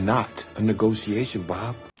is not a negotiation,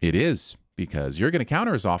 Bob. It is, because you're going to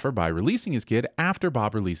counter his offer by releasing his kid after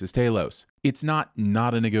Bob releases Talos. It's not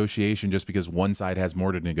a negotiation just because one side has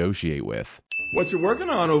more to negotiate with. What you working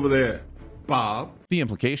on over there, Bob? The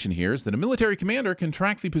implication here is that a military commander can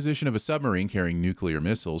track the position of a submarine carrying nuclear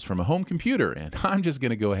missiles from a home computer, and I'm just going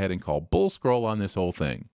to go ahead and call bull scroll on this whole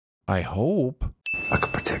thing. I hope. I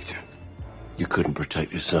could protect you. You couldn't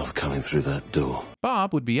protect yourself coming through that door.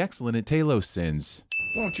 Bob would be excellent at TVSins.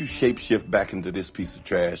 Why don't you shapeshift back into this piece of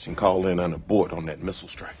trash and call in an abort on that missile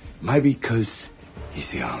strike? Maybe because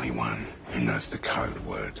he's the only one who knows the code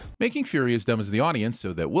word. Making Fury as dumb as the audience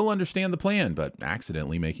so that we'll understand the plan, but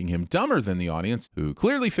accidentally making him dumber than the audience, who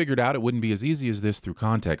clearly figured out it wouldn't be as easy as this through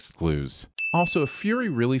context clues. Also, if Fury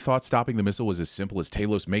really thought stopping the missile was as simple as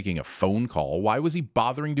Talos making a phone call, why was he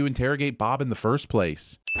bothering to interrogate Bob in the first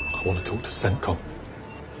place? I want to talk to CENTCOM.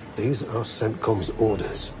 These are CENTCOM's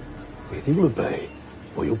orders. Either you'll obey,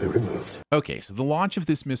 or you'll be removed. Okay, so the launch of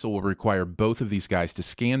this missile will require both of these guys to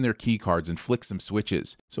scan their key cards and flick some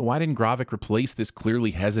switches. So why didn't Gravik replace this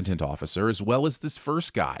clearly hesitant officer as well as this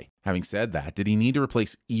first guy? Having said that, did he need to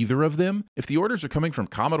replace either of them? If the orders are coming from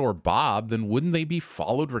Commodore Bob, then wouldn't they be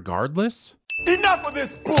followed regardless? Enough of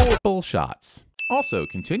this bullshots. Also,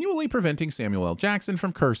 continually preventing Samuel L. Jackson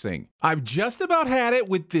from cursing. I've just about had it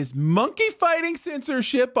with this monkey fighting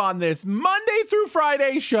censorship on this Monday through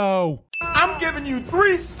Friday show. I'm giving you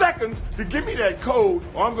 3 seconds to give me that code,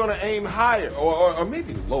 or I'm going to aim higher, or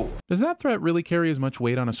maybe lower. Does that threat really carry as much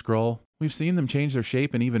weight on a Skrull? We've seen them change their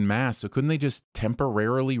shape and even mass, so couldn't they just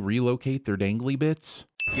temporarily relocate their dangly bits?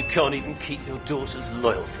 You can't even keep your daughter's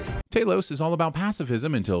loyalty. Talos is all about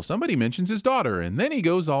pacifism until somebody mentions his daughter, and then he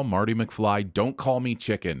goes all Marty McFly, don't call me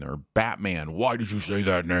chicken, or Batman, why did you say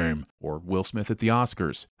that name? Or Will Smith at the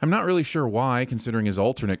Oscars. I'm not really sure why, considering his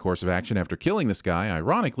alternate course of action after killing this guy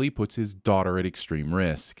ironically puts his daughter at extreme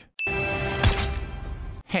risk.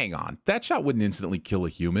 Hang on, that shot wouldn't instantly kill a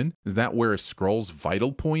human. Is that where a Skrull's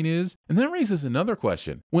vital point is? And that raises another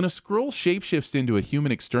question. When a Skrull shapeshifts into a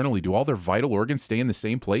human externally, do all their vital organs stay in the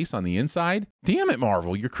same place on the inside? Damn it,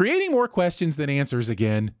 Marvel, you're creating more questions than answers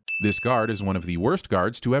again. This guard is one of the worst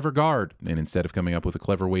guards to ever guard, and instead of coming up with a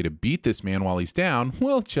clever way to beat this man while he's down,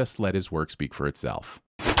 we'll just let his work speak for itself.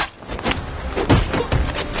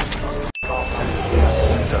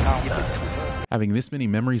 Having this many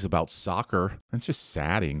memories about soccer, that's just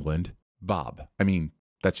sad, England. Bob. I mean,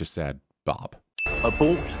 that's just sad, Bob.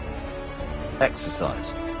 Abort.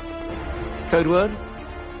 Exercise. Code word?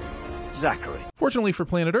 Zachary. Fortunately for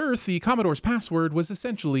planet Earth, the Commodore's password was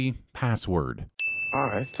essentially password. All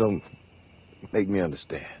right, so make me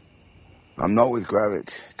understand. I'm not with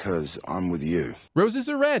Gravik because I'm with you. Roses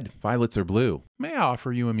are red, violets are blue. May I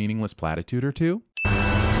offer you a meaningless platitude or two?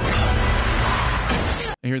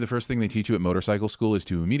 I hear the first thing they teach you at motorcycle school is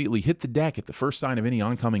to immediately hit the deck at the first sign of any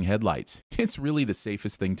oncoming headlights. It's really the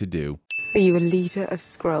safest thing to do. Are you a leader of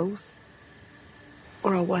Skrulls?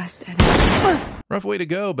 Or a worst enemy? Rough way to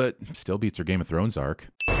go, but still beats her Game of Thrones arc.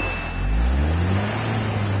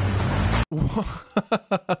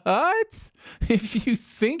 What? If you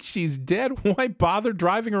think she's dead, why bother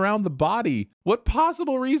driving around the body? What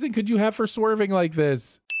possible reason could you have for swerving like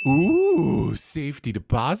this? Ooh, safety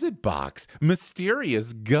deposit box,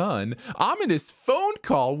 mysterious gun, ominous phone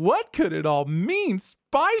call. What could it all mean?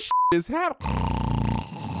 Spy shit is happening.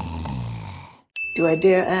 Do I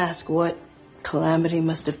dare ask what calamity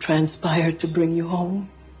must have transpired to bring you home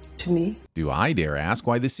to me? Do I dare ask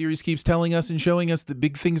why this series keeps telling us and showing us that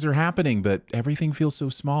big things are happening, but everything feels so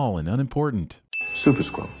small and unimportant? Super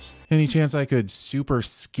Scrolls. Any chance I could super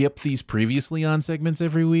skip these previously on segments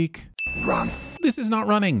every week? Run. This is not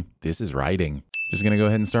running. This is writing. Just gonna go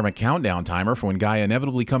ahead and start my countdown timer for when Gaia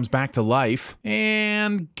inevitably comes back to life.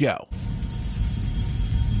 And go.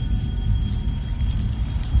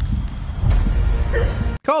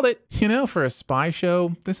 Called it. You know, for a spy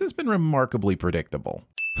show, this has been remarkably predictable.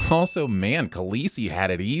 Also, man, Khaleesi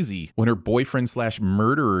had it easy. When her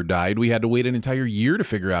boyfriend/murderer died, we had to wait an entire year to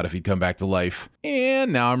figure out if he'd come back to life.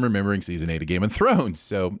 And now I'm remembering season 8 of Game of Thrones,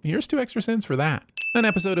 so here's 2 extra cents for that. An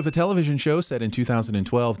episode of a television show set in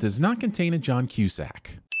 2012 does not contain a John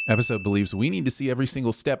Cusack. Episode believes we need to see every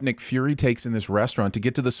single step Nick Fury takes in this restaurant to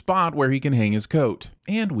get to the spot where he can hang his coat.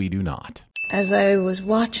 And we do not. As I was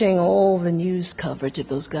watching all the news coverage of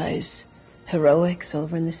those guys' heroics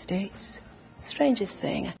over in the States, strangest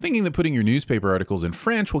thing. Thinking that putting your newspaper articles in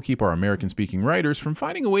French will keep our American-speaking writers from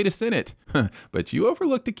finding a way to sin it. But you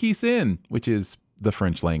overlooked a key sin, which is the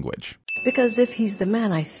French language. Because if he's the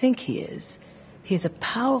man I think he has a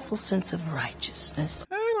powerful sense of righteousness.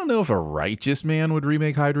 I don't know if a righteous man would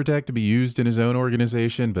remake Hydrotech to be used in his own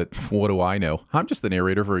organization, but what do I know? I'm just the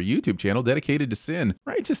narrator for a YouTube channel dedicated to sin.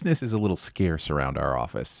 Righteousness is a little scarce around our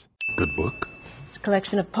office. Good book? It's a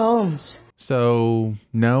collection of poems. So,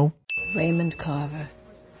 no? Raymond Carver.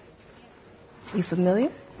 You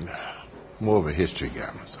familiar? More of a history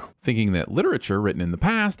guy myself. Thinking that literature written in the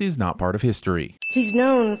past is not part of history. He's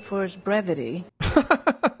known for his brevity.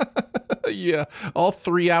 Yeah, all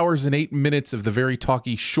 3 hours and 8 minutes of the very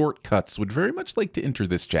talky shortcuts would very much like to enter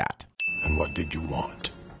this chat. And what did you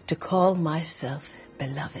want? To call myself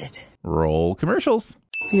beloved. Roll commercials.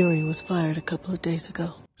 Fury was fired a couple of days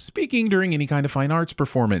ago. Speaking during any kind of fine arts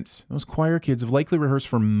performance. Those choir kids have likely rehearsed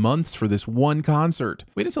for months for this one concert.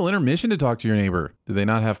 Wait until intermission to talk to your neighbor. Did they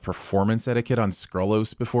not have performance etiquette on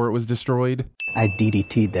Skrullos before it was destroyed? I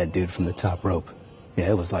DDT'd that dude from the top rope.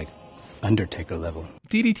 Yeah, it was like Undertaker level.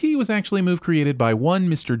 DDT was actually a move created by one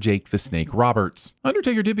Mr. Jake the Snake Roberts.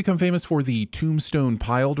 Undertaker did become famous for the tombstone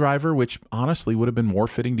pile driver, which honestly would have been more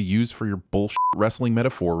fitting to use for your bullshit wrestling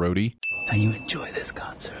metaphor, Rhodey. Now you enjoy this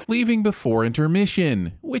concert. Leaving before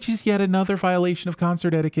intermission, which is yet another violation of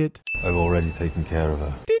concert etiquette. I've already taken care of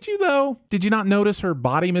her. Did you though? Did you not notice her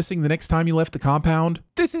body missing the next time you left the compound?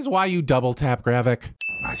 This is why you double tap Gravik.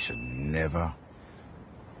 I should never,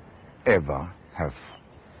 ever have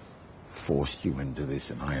forced you into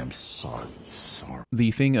this, and I am so sorry.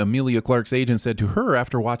 The thing Amelia Clark's agent said to her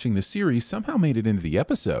after watching the series somehow made it into the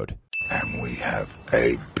episode. And we have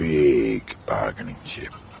a big bargaining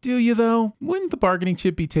chip. Do you though? Wouldn't the bargaining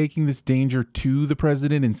chip be taking this danger to the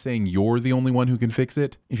president and saying you're the only one who can fix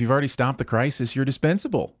it? If you've already stopped the crisis, you're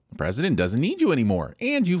dispensable. The president doesn't need you anymore,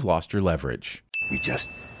 and you've lost your leverage. We just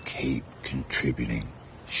keep contributing.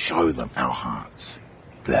 Show them our hearts.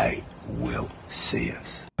 They will see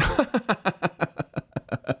us.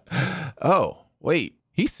 Oh, wait,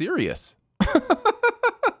 he's serious.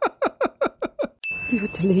 You're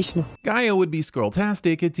delusional. Gaia would be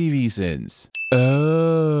Scrolltastic at TVSins.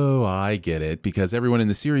 Oh, I get it, because everyone in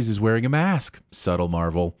the series is wearing a mask. Subtle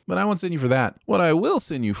marvel. But I won't send you for that. What I will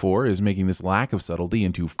send you for is making this lack of subtlety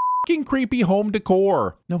into f***ing creepy home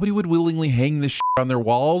decor. Nobody would willingly hang this shit on their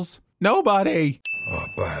walls. Nobody.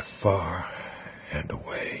 By far and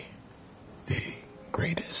away, the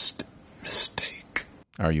greatest mistake.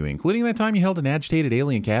 Are you including that time you held an agitated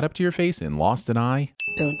alien cat up to your face and lost an eye?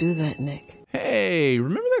 Don't do that, Nick. Hey,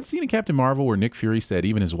 remember that scene in Captain Marvel where Nick Fury said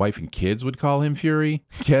even his wife and kids would call him Fury?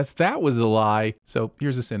 Guess that was a lie. So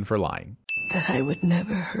here's a sin for lying. That I would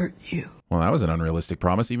never hurt you. Well, that was an unrealistic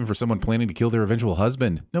promise, even for someone planning to kill their eventual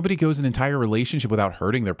husband. Nobody goes an entire relationship without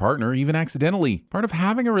hurting their partner, even accidentally. Part of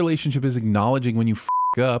having a relationship is acknowledging when you f***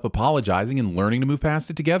 up, apologizing, and learning to move past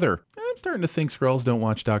it together. I'm starting to think Skrulls don't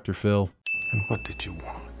watch Dr. Phil. And what did you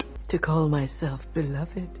want? To call myself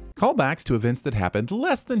beloved. Callbacks to events that happened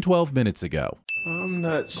less than 12 minutes ago. I'm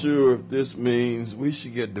not sure if this means we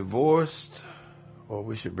should get divorced or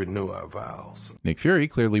we should renew our vows. Nick Fury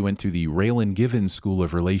clearly went to the Raylan Givens School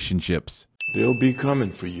of Relationships. They'll be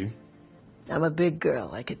coming for you. I'm a big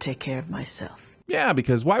girl. I could take care of myself. Yeah,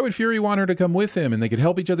 because why would Fury want her to come with him and they could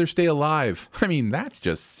help each other stay alive? I mean, that's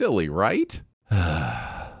just silly, right?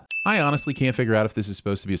 I honestly can't figure out if this is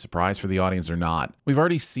supposed to be a surprise for the audience or not. We've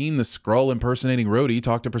already seen the Skrull impersonating Rhodey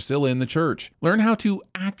talk to Priscilla in the church. Learn how to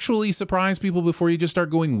actually surprise people before you just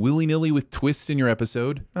start going willy-nilly with twists in your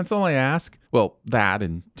episode. That's all I ask. Well, that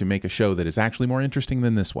and to make a show that is actually more interesting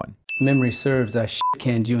than this one. Memory serves, I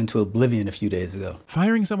canned you into oblivion a few days ago.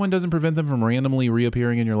 Firing someone doesn't prevent them from randomly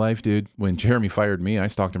reappearing in your life, dude. When Jeremy fired me, I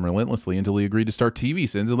stalked him relentlessly until he agreed to start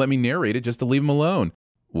TVSins and let me narrate it just to leave him alone.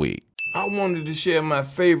 Wait. I wanted to share my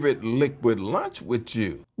favorite liquid lunch with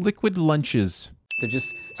you. Liquid lunches. They're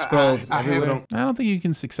just Skrulls everywhere. I don't think you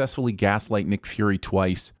can successfully gaslight Nick Fury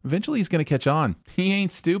twice. Eventually he's gonna catch on. He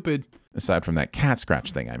ain't stupid. Aside from that cat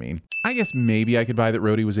scratch thing, I mean. I guess maybe I could buy that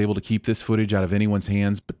Rhodey was able to keep this footage out of anyone's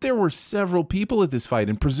hands, but there were several people at this fight,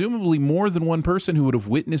 and presumably more than one person who would have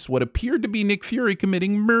witnessed what appeared to be Nick Fury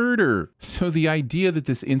committing murder. So the idea that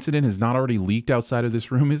this incident has not already leaked outside of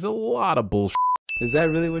this room is a lot of bullshit. Is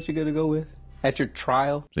that really what you're gonna go with? At your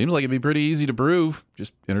trial? Seems like it'd be pretty easy to prove.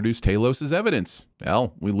 Just introduce Talos as evidence.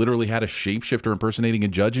 Hell, we literally had a shapeshifter impersonating a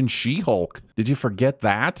judge in She-Hulk. Did you forget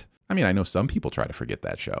that? I mean, I know some people try to forget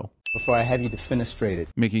that show. Before I have you defenestrated.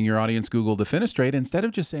 Making your audience Google defenestrate instead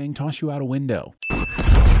of just saying toss you out a window.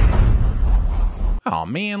 Oh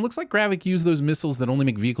man, looks like Gravik used those missiles that only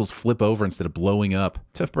make vehicles flip over instead of blowing up.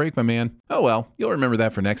 Tough break, my man. Oh well, you'll remember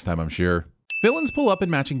that for next time, I'm sure. Villains pull up in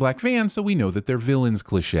matching black vans, so we know that they're villains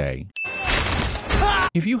cliché.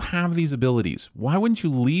 If you have these abilities, why wouldn't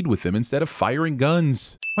you lead with them instead of firing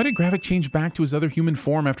guns? Why did Gravik change back to his other human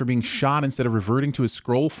form after being shot instead of reverting to his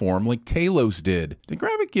Skrull form like Talos did? Did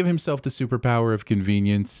Gravik give himself the superpower of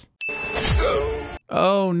convenience?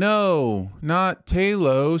 Oh no, not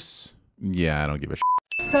Talos. Yeah, I don't give a shit.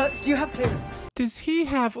 Sir, do you have clearance? Does he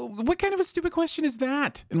have... What kind of a stupid question is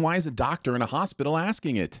that? And why is a doctor in a hospital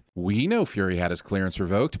asking it? We know Fury had his clearance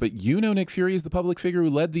revoked, but you know Nick Fury is the public figure who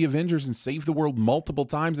led the Avengers and saved the world multiple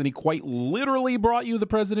times, and he quite literally brought you the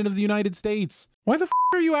President of the United States. Why the f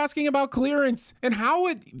are you asking about clearance? And how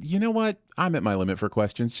it... You know what? I'm at my limit for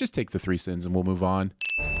questions. Just take the 3 sins and we'll move on.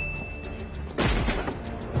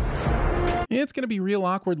 It's going to be real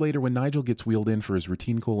awkward later when Nigel gets wheeled in for his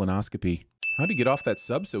routine colonoscopy. How'd he get off that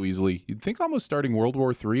sub so easily? You'd think almost starting World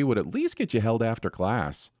War III would at least get you held after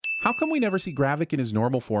class. How come we never see Gravik in his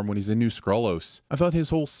normal form when he's in New Skrullos? I thought his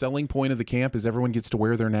whole selling point of the camp is everyone gets to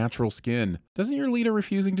wear their natural skin. Doesn't your leader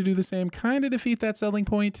refusing to do the same kind of defeat that selling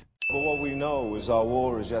point? But what we know is our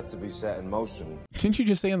war is yet to be set in motion. Didn't you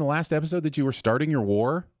just say in the last episode that you were starting your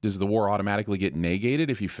war? Does the war automatically get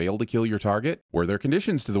negated if you fail to kill your target? Were there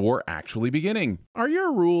conditions to the war actually beginning? Are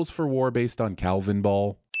your rules for war based on Calvin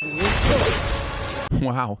Ball?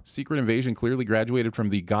 Wow, Secret Invasion clearly graduated from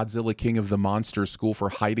the Godzilla King of the Monsters school for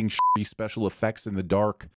hiding shitty special effects in the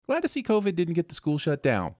dark. Glad to see COVID didn't get the school shut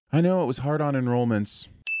down. I know it was hard on enrollments.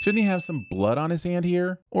 Shouldn't he have some blood on his hand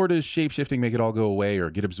here? Or does shapeshifting make it all go away or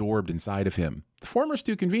get absorbed inside of him? The former's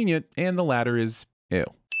too convenient, and the latter is ew.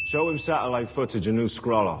 Show him satellite footage of New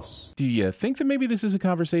Skrullos. Do you think that maybe this is a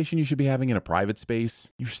conversation you should be having in a private space?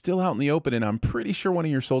 You're still out in the open, and I'm pretty sure one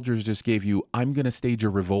of your soldiers just gave you, "I'm gonna stage a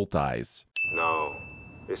revolt" eyes. No,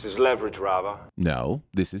 this is Leverage, rather. No,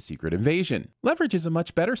 this is Secret Invasion. Leverage is a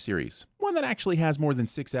much better series, one that actually has more than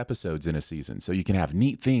 6 episodes in a season, so you can have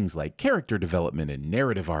neat things like character development and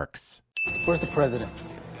narrative arcs. Where's the president?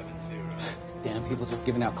 These damn people just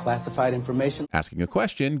giving out classified information. Asking a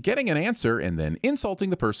question, getting an answer, and then insulting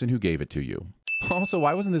the person who gave it to you. Also,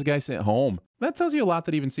 why wasn't this guy sent home? That tells you a lot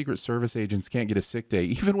that even Secret Service agents can't get a sick day,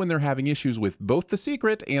 even when they're having issues with both the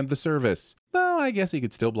secret and the service. Though I guess he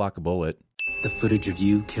could still block a bullet. The footage of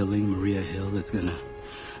you killing Maria Hill is gonna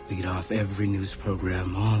lead off every news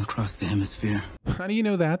program all across the hemisphere. How do you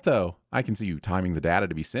know that, though? I can see you timing the data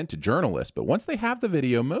to be sent to journalists, but once they have the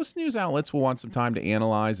video, most news outlets will want some time to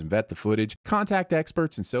analyze and vet the footage, contact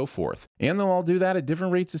experts, and so forth. And they'll all do that at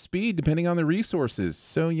different rates of speed depending on the resources,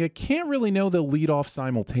 so you can't really know they'll lead off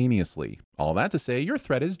simultaneously. All that to say, your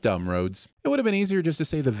threat is dumb, Rhodes. It would have been easier just to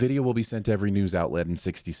say the video will be sent to every news outlet in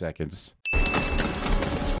 60 seconds.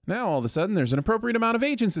 Now, all of a sudden, there's an appropriate amount of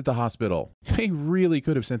agents at the hospital. They really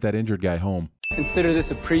could have sent that injured guy home. Consider this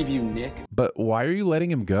a preview, Nick. But why are you letting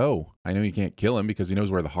him go? I know you can't kill him because he knows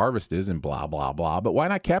where the harvest is and blah, blah, blah, but why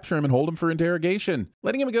not capture him and hold him for interrogation?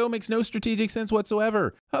 Letting him go makes no strategic sense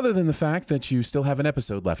whatsoever, other than the fact that you still have an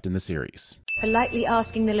episode left in the series. Politely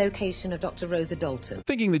asking the location of Dr. Rosa Dalton.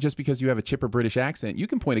 Thinking that just because you have a chipper British accent, you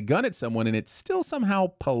can point a gun at someone and it's still somehow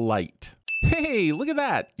polite. Hey, look at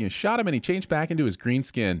that. You shot him and he changed back into his green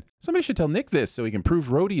skin. Somebody should tell Nick this so he can prove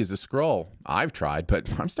Rhodey is a Skrull. I've tried,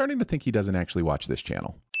 but I'm starting to think he doesn't actually watch this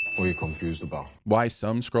channel. What are you confused about? Why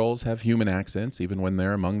some Skrulls have human accents even when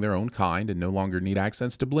they're among their own kind and no longer need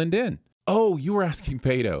accents to blend in. Oh, you were asking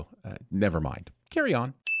Pato. Never mind. Carry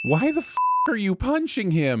on. Why the f are you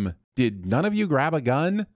punching him? Did none of you grab a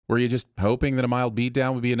gun? Were you just hoping that a mild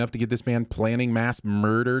beatdown would be enough to get this man planning mass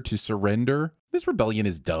murder to surrender? This rebellion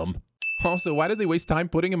is dumb. Also, why did they waste time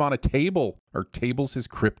putting him on a table? Are tables his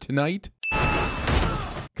kryptonite?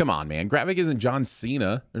 Come on, man. Gravik isn't John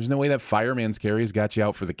Cena. There's no way that fireman's carry's got you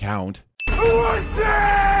out for the count.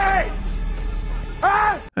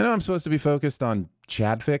 I know I'm supposed to be focused on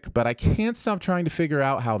Chadwick, but I can't stop trying to figure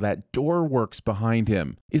out how that door works behind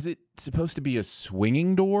him. Is it supposed to be a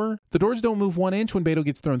swinging door? The doors don't move 1 inch when Beto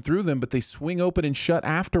gets thrown through them, but they swing open and shut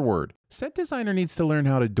afterward. Set designer needs to learn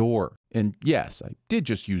how to door. And yes, I did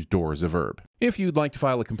just use door as a verb. If you'd like to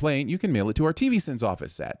file a complaint, you can mail it to our TVSins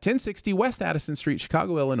office at 1060 West Addison Street,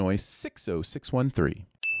 Chicago, Illinois, 60613.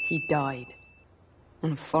 He died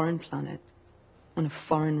on a foreign planet, on a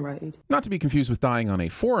foreign road. Not to be confused with dying on a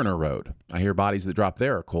foreigner road. I hear bodies that drop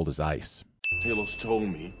there are cold as ice. Talos told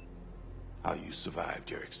me how you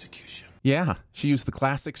survived your execution. Yeah, she used the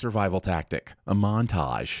classic survival tactic, a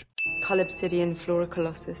montage. Collapsidian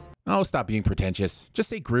Floricolossus. Oh, stop being pretentious. Just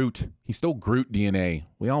say Groot. He stole Groot DNA.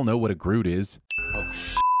 We all know what a Groot is. Oh,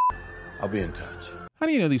 I'll be in touch. How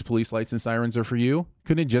do you know these police lights and sirens are for you?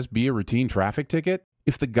 Couldn't it just be a routine traffic ticket?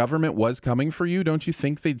 If the government was coming for you, don't you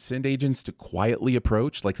think they'd send agents to quietly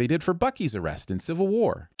approach like they did for Bucky's arrest in Civil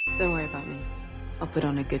War? Don't worry about me. I'll put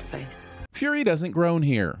on a good face. Fury doesn't groan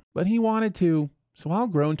here, but he wanted to, so I'll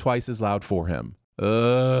groan twice as loud for him.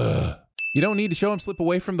 Ugh. You don't need to show him slip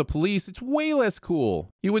away from the police. It's way less cool.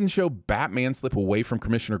 You wouldn't show Batman slip away from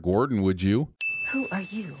Commissioner Gordon, would you? Who are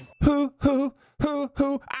you? Who?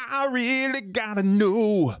 I really gotta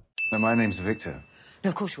know. No, my name's Victor. No,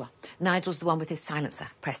 of course you are. Nigel's the one with his silencer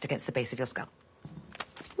pressed against the base of your skull.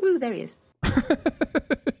 Ooh, there he is.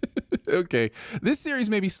 Okay, this series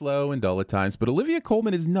may be slow and dull at times, but Olivia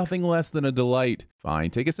Colman is nothing less than a delight. Fine,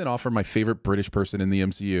 take us in off for my favorite British person in the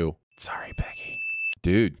MCU. Sorry, Peggy.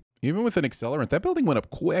 Dude, even with an accelerant, that building went up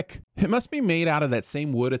quick. It must be made out of that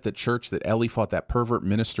same wood at the church that Ellie fought that pervert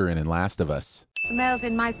minister in Last of Us. The males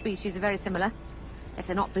in my species are very similar. If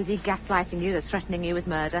they're not busy gaslighting you, they're threatening you with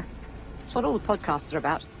murder. That's what all the podcasts are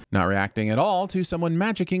about. Not reacting at all to someone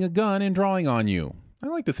magicking a gun and drawing on you. I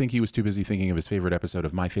like to think he was too busy thinking of his favorite episode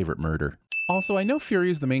of My Favorite Murder. Also, I know Fury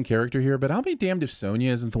is the main character here, but I'll be damned if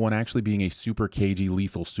Sonya isn't the one actually being a super cagey,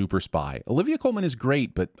 lethal super spy. Olivia Colman is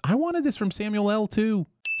great, but I wanted this from Samuel L. too.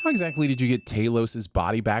 How exactly did you get Talos'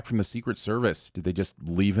 body back from the Secret Service? Did they just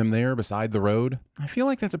leave him there beside the road? I feel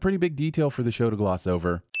like that's a pretty big detail for the show to gloss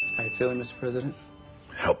over. How you feeling, Mr. President?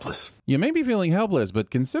 Helpless. You may be feeling helpless,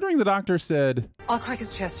 but considering the doctor said, I'll crack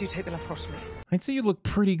his chest, you take the laparotomy. I'd say you look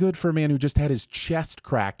pretty good for a man who just had his chest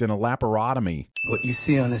cracked in a laparotomy. What you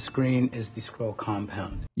see on the screen is the Skrull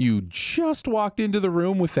compound. You just walked into the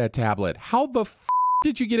room with that tablet. How the f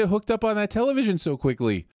did you get it hooked up on that television so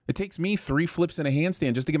quickly? It takes me 3 flips and a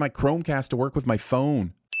handstand just to get my Chromecast to work with my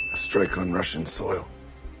phone. A strike on Russian soil.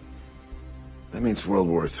 That means World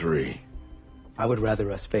War III. I would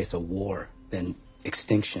rather us face a war than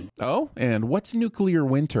extinction. Oh, and what's nuclear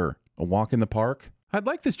winter? A walk in the park? I'd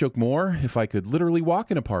like this joke more if I could literally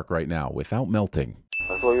walk in a park right now without melting.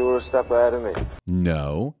 I thought you were a step ahead of me.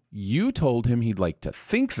 No, you told him he'd like to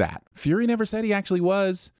think that. Fury never said he actually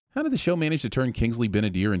was. How did the show manage to turn Kingsley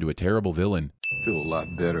Ben-Adir into a terrible villain? Feel a lot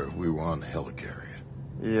better if we were on the helicarrier.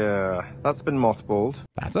 Yeah, that's been mothballed.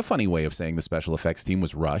 That's a funny way of saying the special effects team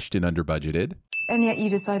was rushed and under-budgeted. And yet you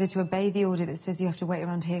decided to obey the order that says you have to wait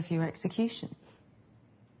around here for your execution.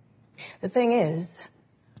 The thing is,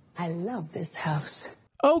 I love this house.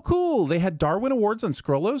 Oh, cool. They had Darwin Awards on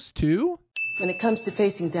Skrullos, too? When it comes to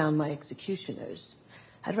facing down my executioners,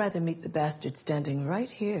 I'd rather meet the bastards standing right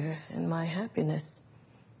here in my happiness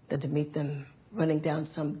than to meet them running down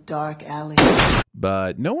some dark alley.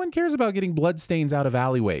 But no one cares about getting bloodstains out of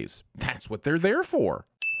alleyways. That's what they're there for.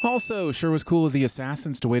 Also, sure was cool of the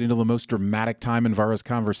assassins to wait until the most dramatic time in Vara's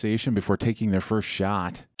conversation before taking their first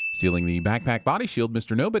shot. Stealing the backpack body shield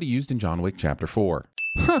Mr. Nobody used in John Wick Chapter 4.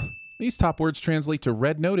 Huh. These top words translate to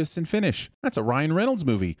Red Notice and Finish. That's a Ryan Reynolds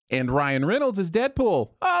movie. And Ryan Reynolds is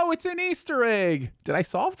Deadpool. Oh, it's an Easter egg. Did I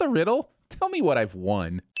solve the riddle? Tell me what I've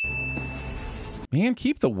won. Man,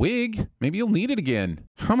 keep the wig. Maybe you'll need it again.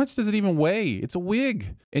 How much does it even weigh? It's a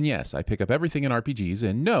wig. And yes, I pick up everything in RPGs,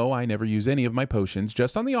 and no, I never use any of my potions,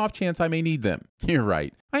 just on the off chance I may need them. You're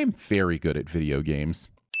right. I am very good at video games.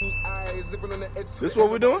 This what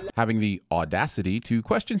we're doing? Having the audacity to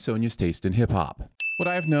question Sonya's taste in hip-hop. Would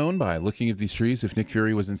I have known by looking at these trees if Nick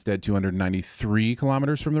Fury was instead 293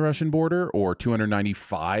 kilometers from the Russian border or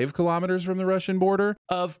 295 kilometers from the Russian border?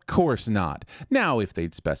 Of course not. Now, if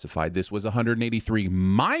they'd specified this was 183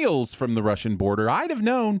 miles from the Russian border, I'd have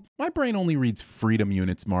known. My brain only reads freedom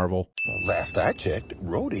units, Marvel. Well, last I checked,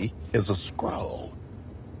 Rhodey is a Skrull.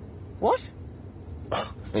 What?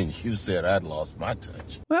 And you said I'd lost my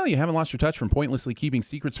touch. Well, you haven't lost your touch from pointlessly keeping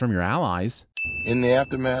secrets from your allies. In the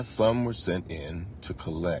aftermath, some were sent in to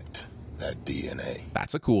collect that DNA.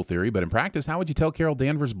 That's a cool theory, but in practice, how would you tell Carol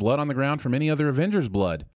Danvers' blood on the ground from any other Avengers'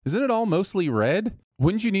 blood? Isn't it all mostly red?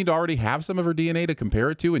 Wouldn't you need to already have some of her DNA to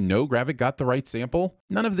compare it to and know Gravik got the right sample?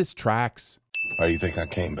 None of this tracks. Why do you think I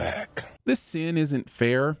came back? This sin isn't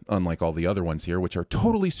fair, unlike all the other ones here, which are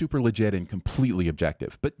totally super legit and completely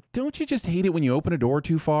objective. But don't you just hate it when you open a door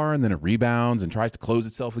too far and then it rebounds and tries to close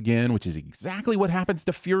itself again, which is exactly what happens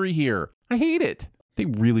to Fury here? I hate it. They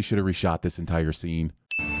really should have reshot this entire scene.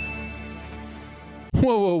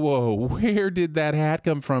 Whoa, whoa, whoa. Where did that hat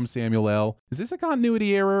come from, Samuel L.? Is this a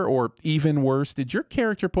continuity error? Or even worse, did your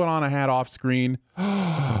character put on a hat off screen?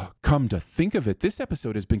 Come to think of it, this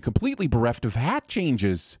episode has been completely bereft of hat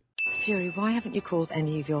changes. Fury, why haven't you called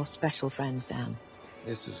any of your special friends down?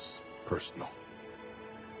 This is personal.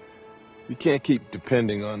 We can't keep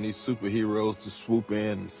depending on these superheroes to swoop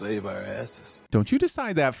in and save our asses. Don't you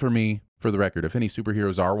decide that for me. For the record, if any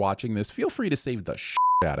superheroes are watching this, feel free to save the shit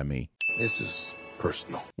out of me. This is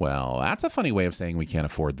personal. Well, that's a funny way of saying we can't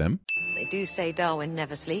afford them. They do say Darwin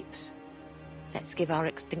never sleeps. Let's give our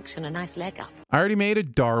extinction a nice leg up. I already made a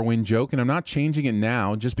Darwin joke, and I'm not changing it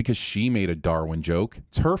now just because she made a Darwin joke.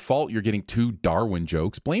 It's her fault you're getting 2 Darwin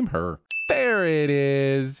jokes. Blame her. There it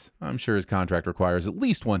is. I'm sure his contract requires at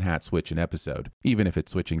least 1 hat switch an episode, even if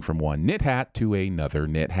it's switching from one knit hat to another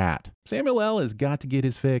knit hat. Samuel L. has got to get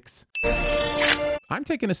his fix. I'm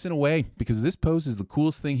taking a sin away because this pose is the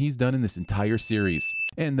coolest thing he's done in this entire series.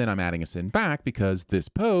 And then I'm adding a sin back because this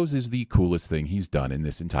pose is the coolest thing he's done in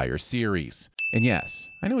this entire series. And yes,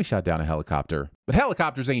 I know he shot down a helicopter, but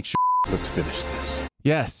helicopters ain't shit. Let's finish this.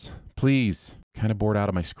 Yes, please. Kind of bored out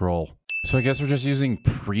of my scroll. So I guess we're just using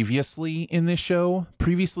previously in this show.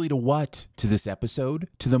 Previously to what? To this episode?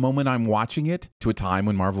 To the moment I'm watching it? To a time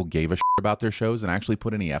when Marvel gave a shit about their shows and actually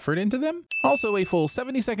put any effort into them? Also a full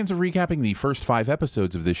 70 seconds of recapping the first 5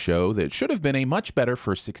 episodes of this show that should have been a much better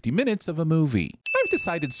first 60 minutes of a movie. I've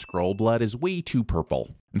decided Skrull blood is way too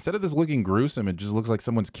purple. Instead of this looking gruesome, it just looks like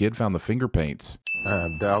someone's kid found the finger paints.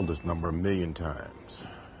 I've dialed this number 1,000,000 times.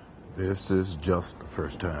 This is just the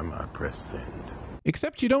first time I press send.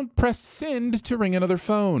 Except you don't press send to ring another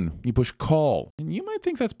phone. You push call. And you might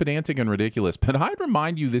think that's pedantic and ridiculous, but I'd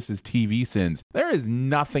remind you this is TVSins. There is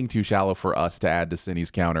nothing too shallow for us to add to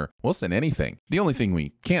Cindy's counter. We'll send anything. The only thing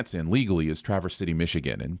we can't send legally is Traverse City,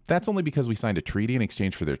 Michigan, and that's only because we signed a treaty in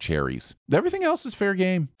exchange for their cherries. Everything else is fair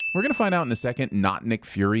game. We're going to find out in a second not Nick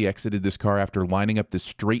Fury exited this car after lining up this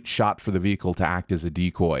straight shot for the vehicle to act as a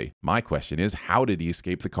decoy. My question is, how did he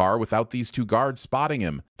escape the car without these 2 guards spotting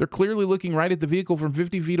him? They're clearly looking right at the vehicle from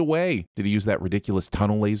 50 feet away. Did he use that ridiculous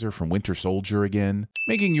tunnel laser from Winter Soldier again?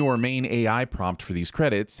 Making your main AI prompt for these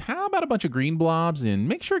credits, how about a bunch of green blobs and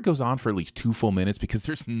make sure it goes on for at least 2 full minutes because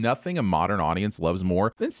there's nothing a modern audience loves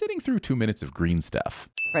more than sitting through 2 minutes of green stuff.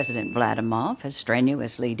 President Vladimir has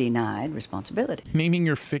strenuously denied responsibility. Naming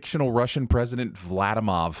your fictional Russian president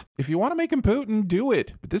Vladimir. If you want to make him Putin, do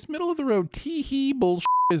it. But this middle-of-the-road tee-hee bullshit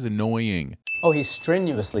is annoying. Oh, he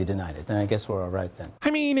strenuously denied it. Then I guess we're all right then.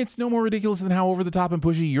 I mean, it's no more ridiculous than how over-the-top and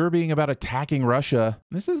pushy you're being about attacking Russia.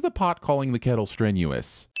 This is the pot calling the kettle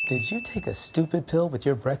strenuous. Did you take a stupid pill with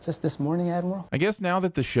your breakfast this morning, Admiral? I guess now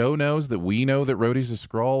that the show knows that we know that Rhodey's a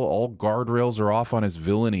Skrull, all guardrails are off on his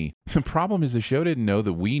villainy. The problem is the show didn't know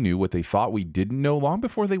that we knew what they thought we didn't know long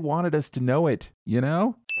before they wanted us to know it, you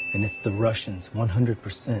know? And it's the Russians,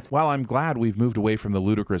 100%. While I'm glad we've moved away from the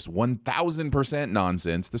ludicrous 1000%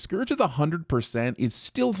 nonsense, the scourge of the 100% is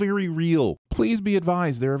still very real. Please be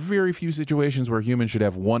advised, there are very few situations where humans should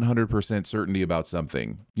have 100% certainty about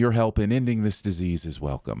something. Your help in ending this disease is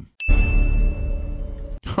welcome.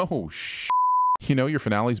 Oh, You know your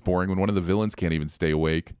finale's boring when one of the villains can't even stay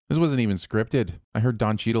awake. This wasn't even scripted. I heard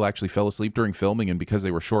Don Cheadle actually fell asleep during filming, and because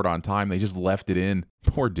they were short on time, they just left it in.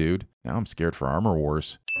 Poor dude. Now I'm scared for Armor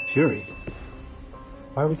Wars. Fury?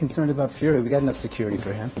 Why are we concerned about Fury? We got enough security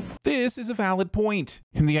for him. This is a valid point.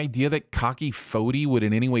 And the idea that cocky Fody would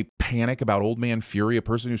in any way panic about Old Man Fury, a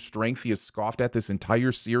person whose strength he has scoffed at this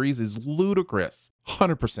entire series, is ludicrous.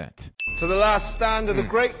 100%. To the last stand of the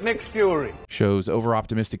great Nick Fury. Show's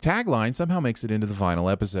over-optimistic tagline somehow makes it into the final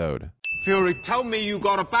episode. Fury, tell me you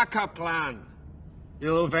got a backup plan.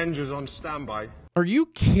 Your Avengers on standby. Are you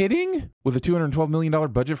kidding? With a $212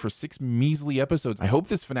 million budget for 6 measly episodes, I hope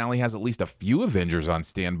this finale has at least a few Avengers on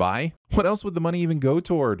standby. What else would the money even go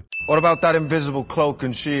toward? What about that invisible cloak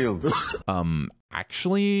and shield?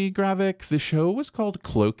 Actually, Gravik, the show was called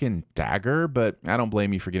Cloak and Dagger, but I don't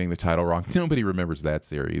blame you for getting the title wrong. Nobody remembers that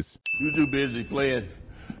series. You too busy playing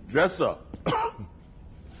dress up.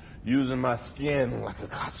 Using my skin like a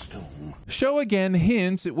costume. Show again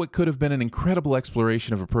hints at what could have been an incredible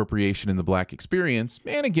exploration of appropriation in the Black experience,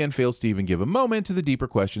 and again fails to even give a moment to the deeper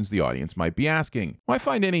questions the audience might be asking. Why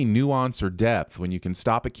find any nuance or depth when you can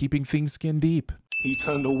stop at keeping things skin deep? He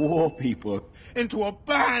turned the war people into a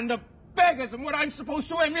band of beggars, and what I'm supposed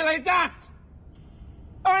to emulate that?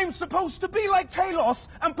 I'm supposed to be like Talos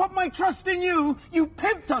and put my trust in you. You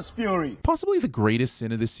pimped us, Fury. Possibly the greatest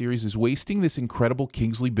sin of this series is wasting this incredible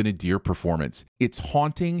Kingsley Ben-Adir performance. It's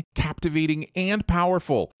haunting, captivating, and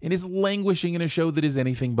powerful, and is languishing in a show that is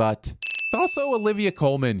anything but. Also, Olivia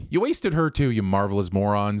Colman. You wasted her too, you marvelous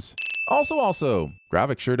morons. Also,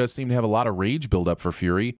 Gravik sure does seem to have a lot of rage build up for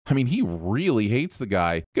Fury. I mean, he really hates the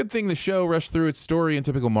guy. Good thing the show rushed through its story in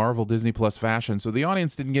typical Marvel Disney Plus fashion, so the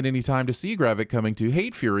audience didn't get any time to see Gravik coming to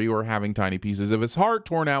hate Fury or having tiny pieces of his heart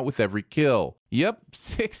torn out with every kill. Yep,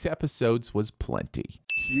 6 episodes was plenty.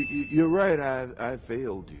 You're right, I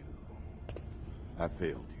failed you. I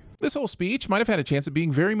failed you. This whole speech might have had a chance of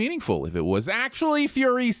being very meaningful if it was actually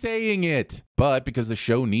Fury saying it. But because the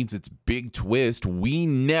show needs its big twist, we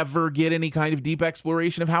never get any kind of deep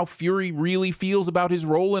exploration of how Fury really feels about his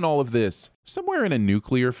role in all of this. Somewhere in a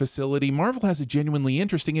nuclear facility, Marvel has a genuinely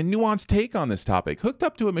interesting and nuanced take on this topic, hooked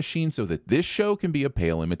up to a machine so that this show can be a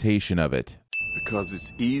pale imitation of it. Because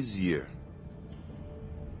it's easier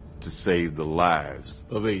to save the lives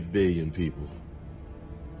of 8 billion people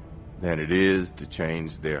than it is to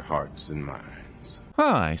change their hearts and minds.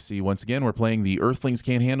 I see once again we're playing the Earthlings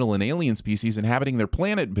can't handle an alien species inhabiting their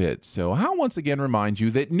planet bit, so I'll once again remind you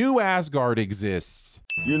that New Asgard exists.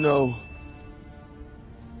 You know,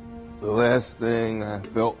 the last thing I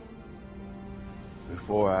felt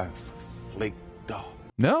before I flaked off.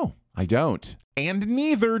 No, I don't. And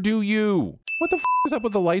neither do you. What the f is up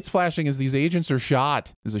with the lights flashing as these agents are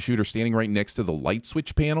shot? Is the shooter standing right next to the light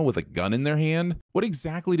switch panel with a gun in their hand? What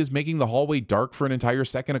exactly does making the hallway dark for an entire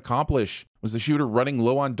second accomplish? Was the shooter running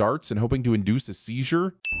low on darts and hoping to induce a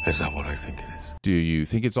seizure? Is that what I think it is? Do you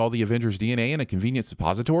think it's all the Avengers' DNA in a convenient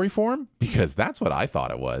suppository form? Because that's what I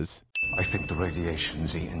thought it was. I think the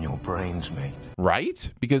radiation's eating your brains, mate.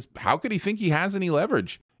 Right? Because how could he think he has any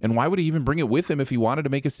leverage? And why would he even bring it with him if he wanted to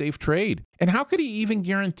make a safe trade? And how could he even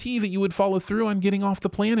guarantee that you would follow through on getting off the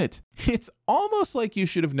planet? It's almost like you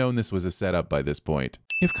should have known this was a setup by this point.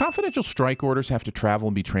 If confidential strike orders have to travel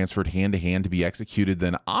and be transferred hand to hand to be executed,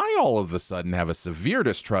 then I all of a sudden have a severe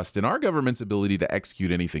distrust in our government's ability to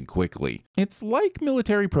execute anything quickly. It's like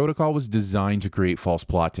military protocol was designed to create false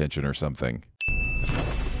plot tension or something.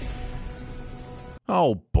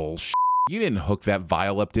 Oh, bullshit. You didn't hook that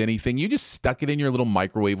vial up to anything. You just stuck it in your little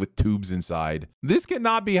microwave with tubes inside. This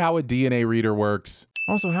cannot be how a DNA reader works.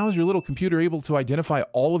 Also, how is your little computer able to identify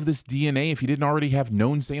all of this DNA if you didn't already have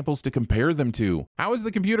known samples to compare them to? How is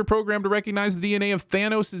the computer programmed to recognize the DNA of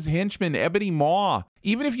Thanos' henchman, Ebony Maw?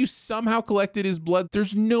 Even if you somehow collected his blood,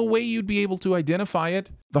 there's no way you'd be able to identify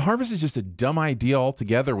it. The harvest is just a dumb idea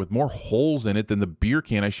altogether with more holes in it than the beer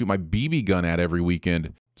can I shoot my BB gun at every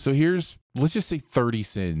weekend. So here's, let's just say 30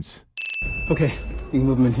 sins. Okay, you can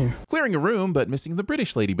move them in here. Clearing a room, but missing the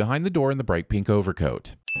British lady behind the door in the bright pink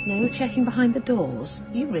overcoat. No checking behind the doors.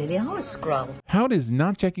 You really are a Skrull. How does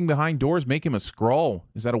not checking behind doors make him a Skrull?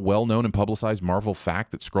 Is that a well-known and publicized Marvel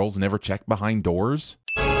fact that Skrulls never check behind doors?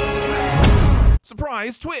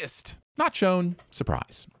 Surprise twist! Not shown.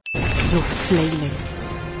 Surprise. You're flailing.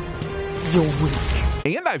 You're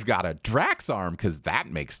weak. And I've got a Drax arm, because that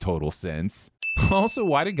makes total sense. Also,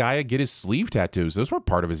 why did Gaia get his sleeve tattoos? Those were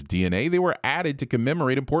part of his DNA. They were added to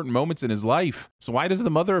commemorate important moments in his life. So why does the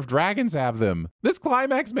Mother of Dragons have them? This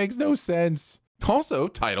climax makes no sense. Also,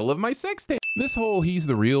 title of my sex tape. This whole he's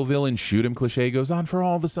the real villain, shoot him cliche goes on for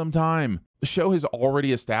all the some time. The show has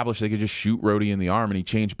already established they could just shoot Rhodey in the arm and he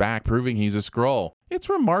changed back, proving he's a Skrull. It's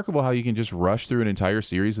remarkable how you can just rush through an entire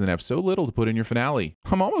series and then have so little to put in your finale.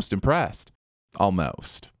 I'm almost impressed.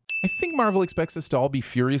 Almost. I think Marvel expects us to all be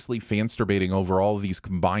furiously fan-masturbating over all of these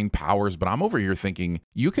combined powers, but I'm over here thinking,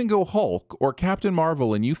 you can go Hulk or Captain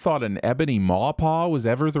Marvel and you thought an Ebony Maw Paw was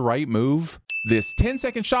ever the right move? This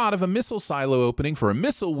 10-second shot of a missile silo opening for a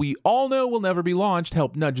missile we all know will never be launched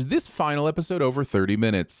helped nudge this final episode over 30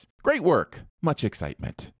 minutes. Great work. Much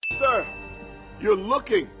excitement. Sir, you're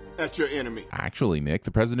looking at your enemy. Actually, Nick,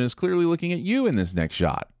 the president is clearly looking at you in this next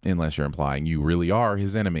shot, unless you're implying you really are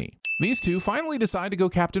his enemy. These two finally decide to go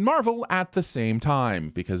Captain Marvel at the same time,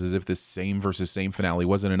 because as if this same versus same finale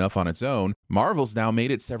wasn't enough on its own, Marvel's now made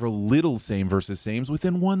it several little same versus sames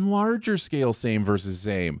within one larger scale same versus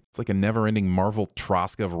same. It's like a never-ending Marvel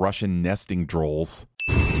Troska of Russian nesting drolls.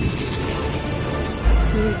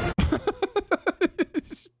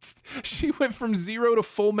 She went from 0 to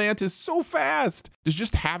full mantis so fast. Does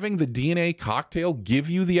just having the DNA cocktail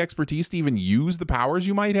give you the expertise to even use the powers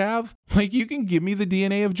you might have? Like, you can give me the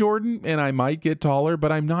DNA of Jordan and I might get taller,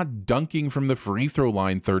 but I'm not dunking from the free throw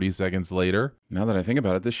line 30 seconds later. Now that I think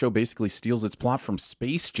about it, this show basically steals its plot from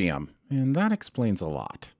Space Jam, and that explains a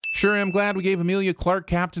lot. Sure, I'm glad we gave Emilia Clarke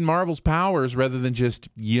Captain Marvel's powers rather than just,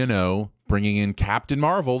 you know, bringing in Captain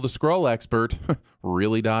Marvel, the Skrull expert.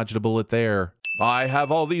 Really dodged a bullet there. I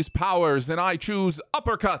have all these powers and I choose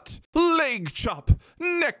uppercut, leg chop,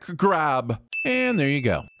 neck grab. And there you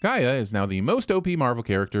go. Gaia is now the most OP Marvel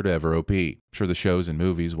character to ever OP. I'm sure the shows and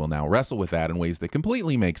movies will now wrestle with that in ways that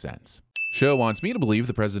completely make sense. Show wants me to believe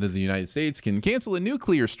the President of the United States can cancel a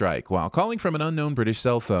nuclear strike while calling from an unknown British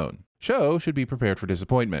cell phone. Show should be prepared for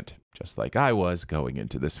disappointment, just like I was going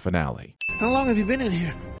into this finale. How long have you been in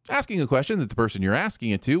here? Asking a question that the person you're asking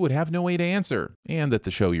it to would have no way to answer, and that the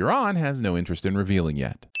show you're on has no interest in revealing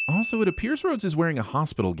yet. Also, it appears Rhodes is wearing a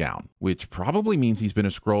hospital gown, which probably means he's been a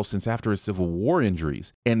Skrull since after his Civil War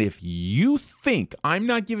injuries. And if you think I'm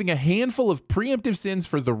not giving a handful of preemptive sins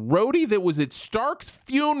for the roadie that was at Stark's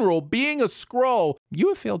funeral being a Skrull, you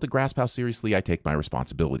have failed to grasp how seriously I take my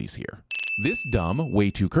responsibilities here. This dumb, way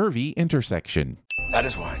too curvy intersection. That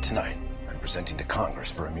is why tonight I'm presenting to Congress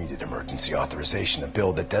for immediate emergency authorization a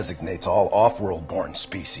bill that designates all off-world-born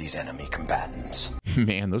species enemy combatants.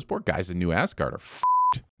 Man, those poor guys in New Asgard are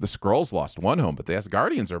f***ed. The Skrulls lost one home, but the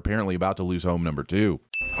Asgardians are apparently about to lose home number 2.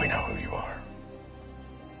 We know who you are.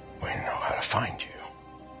 We know how to find you.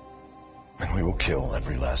 And we will kill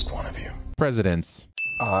every last one of you. Presidents.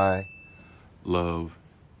 I love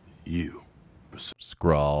you.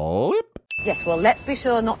 Skrull. Yes, well, let's be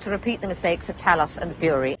sure not to repeat the mistakes of Talos and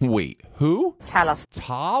Fury. Wait, who? Talos.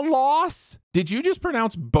 Talos? Did you just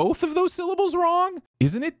pronounce both of those syllables wrong?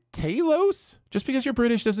 Isn't it Talos? Just because you're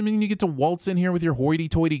British doesn't mean you get to waltz in here with your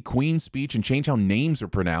hoity-toity queen speech and change how names are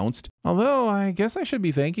pronounced. Although, I guess I should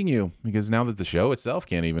be thanking you, because now that the show itself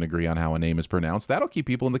can't even agree on how a name is pronounced, that'll keep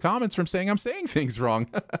people in the comments from saying I'm saying things wrong.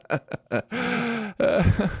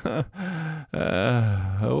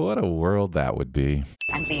 What a world that would be.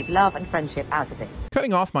 And leave love and friendship out of this.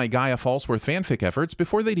 Cutting off my Gaia Falsworth fanfic efforts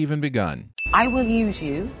before they'd even begun. I will use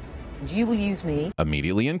you, and you will use me.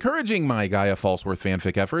 Immediately encouraging my Gaia Falsworth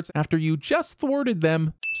fanfic efforts after you just thwarted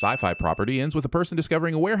them. Sci-fi property ends with a person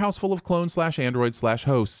discovering a warehouse full of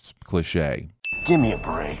clones/androids/hosts. Cliché. Give me a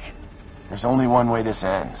break. There's only one way this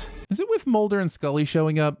ends. Is it with Mulder and Scully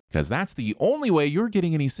showing up? Because that's the only way you're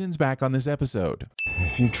getting any sins back on this episode.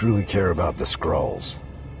 If you truly care about the Skrulls,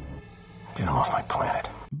 get them off my planet.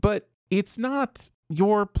 But it's not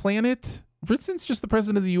your planet. Britson's just the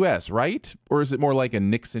president of the U.S., right? Or is it more like a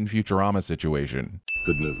Nixon Futurama situation?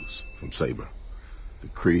 Good news from Saber. The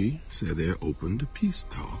Kree said they're open to peace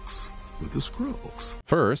talks with the Skrulls.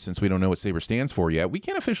 First, since we don't know what Saber stands for yet, we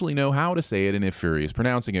can't officially know how to say it and if Fury is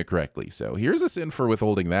pronouncing it correctly. So here's a sin for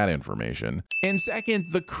withholding that information. And second,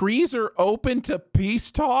 the Krees are open to peace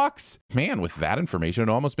talks? Man, with that information,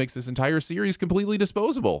 it almost makes this entire series completely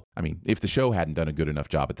disposable. I mean, if the show hadn't done a good enough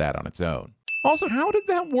job at that on its own. Also, how did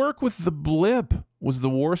that work with the blip? Was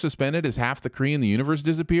the war suspended as half the Kree in the universe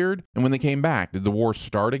disappeared? And when they came back, did the war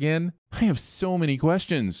start again? I have so many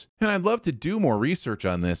questions. And I'd love to do more research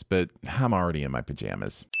on this, but I'm already in my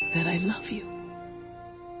pajamas. That I love you.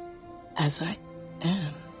 As I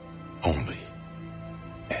am. Only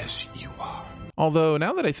as you are. Although,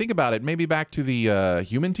 now that I think about it, maybe back to the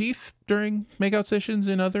human teeth during makeout sessions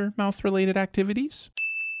and other mouth-related activities?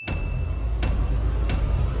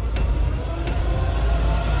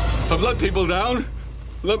 I've let people down.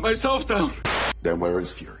 Let myself down. Then where is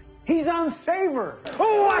Fury? He's on Saber.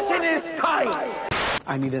 Washing his tights.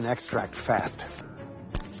 I need an extract fast.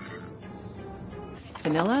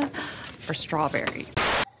 Vanilla or strawberry?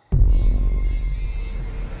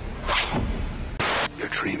 Your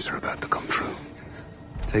dreams are about to come true.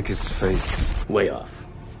 Take his face way off.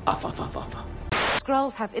 Off.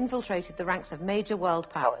 Skrulls have infiltrated the ranks of major world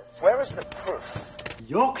powers. Where is the proof?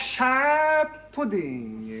 Yorkshire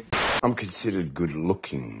pudding. I'm considered good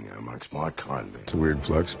looking amongst my kind. It's a weird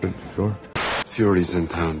flex, but sure. Fury's in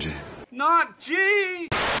town, G. Not G.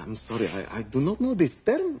 I'm sorry, I do not know this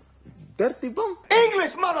term. Dirty bomb?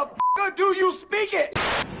 English, motherfucker, do you speak it?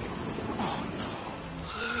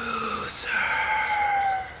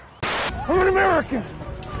 I'm an American.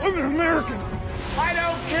 I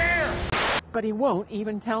don't care. But he won't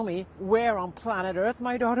even tell me where on planet Earth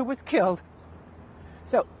my daughter was killed.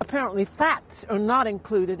 So apparently facts are not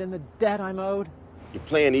included in the debt I'm owed. You're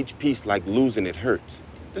playing each piece like losing it hurts.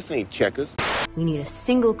 This ain't checkers. We need a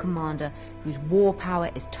single commander whose war power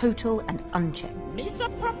is total and unchecked. Misa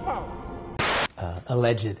propose.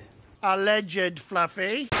 Alleged. Alleged,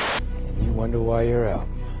 Fluffy. And you wonder why you're out.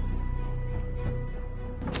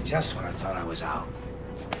 Just when I thought I was out,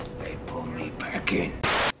 they pulled me back in.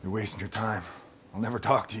 You're wasting your time. I'll never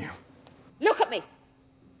talk to you. Look at me!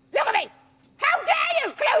 Look at me! How dare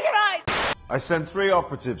you! Close your eyes! I sent 3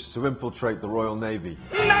 operatives to infiltrate the Royal Navy.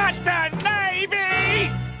 Not the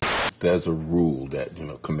Navy! There's a rule that,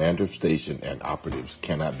 commander station and operatives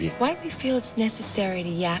cannot be. Why do we feel it's necessary to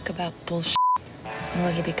yak about bullshit in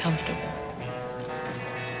order to be comfortable?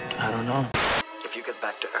 I don't know. If you get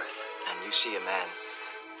back to Earth and you see a man,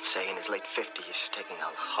 say in his late 50s, taking a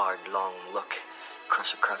hard, long look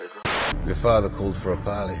across a crowded room. Your father called for a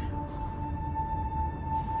parley.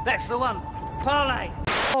 That's the one. Parley.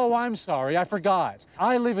 Oh, I'm sorry. I forgot.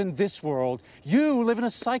 I live in this world. You live in a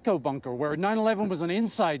psycho bunker where 9/11 was an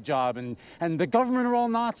inside job and the government are all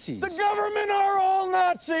Nazis. The government are all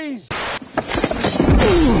Nazis!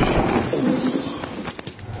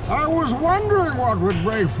 I was wondering what would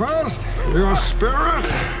break first, your spirit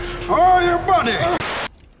or your body.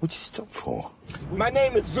 What'd you stop for? My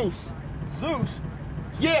name is Zeus. Zeus?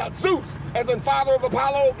 Yeah, Zeus, as in father of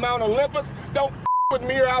Apollo, Mount Olympus. Don't with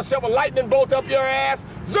me or I'll shove a lightning bolt up your ass.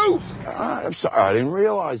 Zeus! I'm sorry, I didn't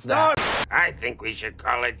realize that. I think we should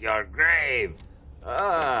call it your grave.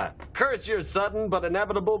 Curse your sudden but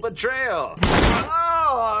inevitable betrayal.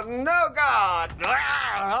 Oh, no, God!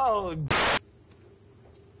 Oh.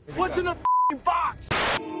 What's in the box?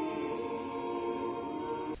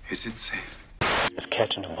 Is it safe? It's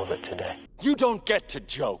catching a bullet today. You don't get to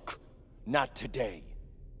joke. Not today.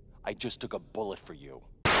 I just took a bullet for you.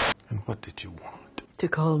 And what did you want? To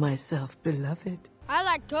call myself beloved. I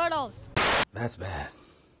like turtles. That's bad.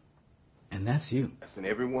 And that's you. And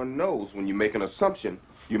everyone knows when you make an assumption,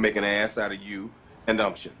 you make an ass out of you and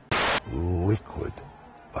umption. Liquid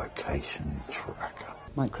location tracker.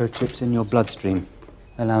 Microchips in your bloodstream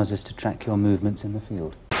allows us to track your movements in the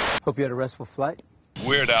field. Hope you had a restful flight.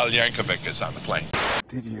 Weird Al Yankovic is on the plane.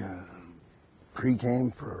 Did you pre-game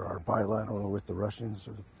for our bilateral with the Russians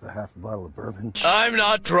with the half bottle of bourbon? I'm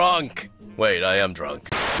not drunk. Wait, I am drunk.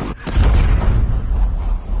 Oh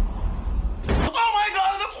my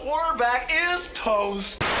God, the quarterback is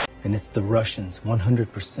toast. And it's the Russians,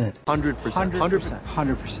 100%. 100%.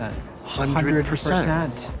 100%.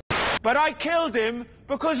 100%. But I killed him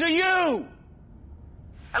because of you!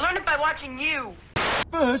 I learned it by watching you.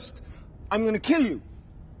 First, I'm gonna kill you.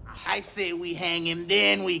 I say we hang him,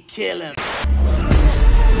 then we kill him.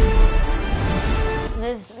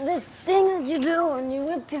 This thing that you do when you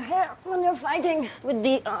whip your hair when you're fighting with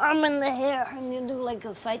the arm and the hair and you do like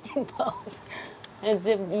a fighting pose. It's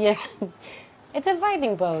a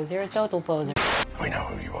fighting pose. You're a total poser. We know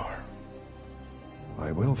who you are.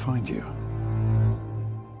 I will find you.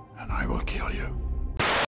 And I will kill you.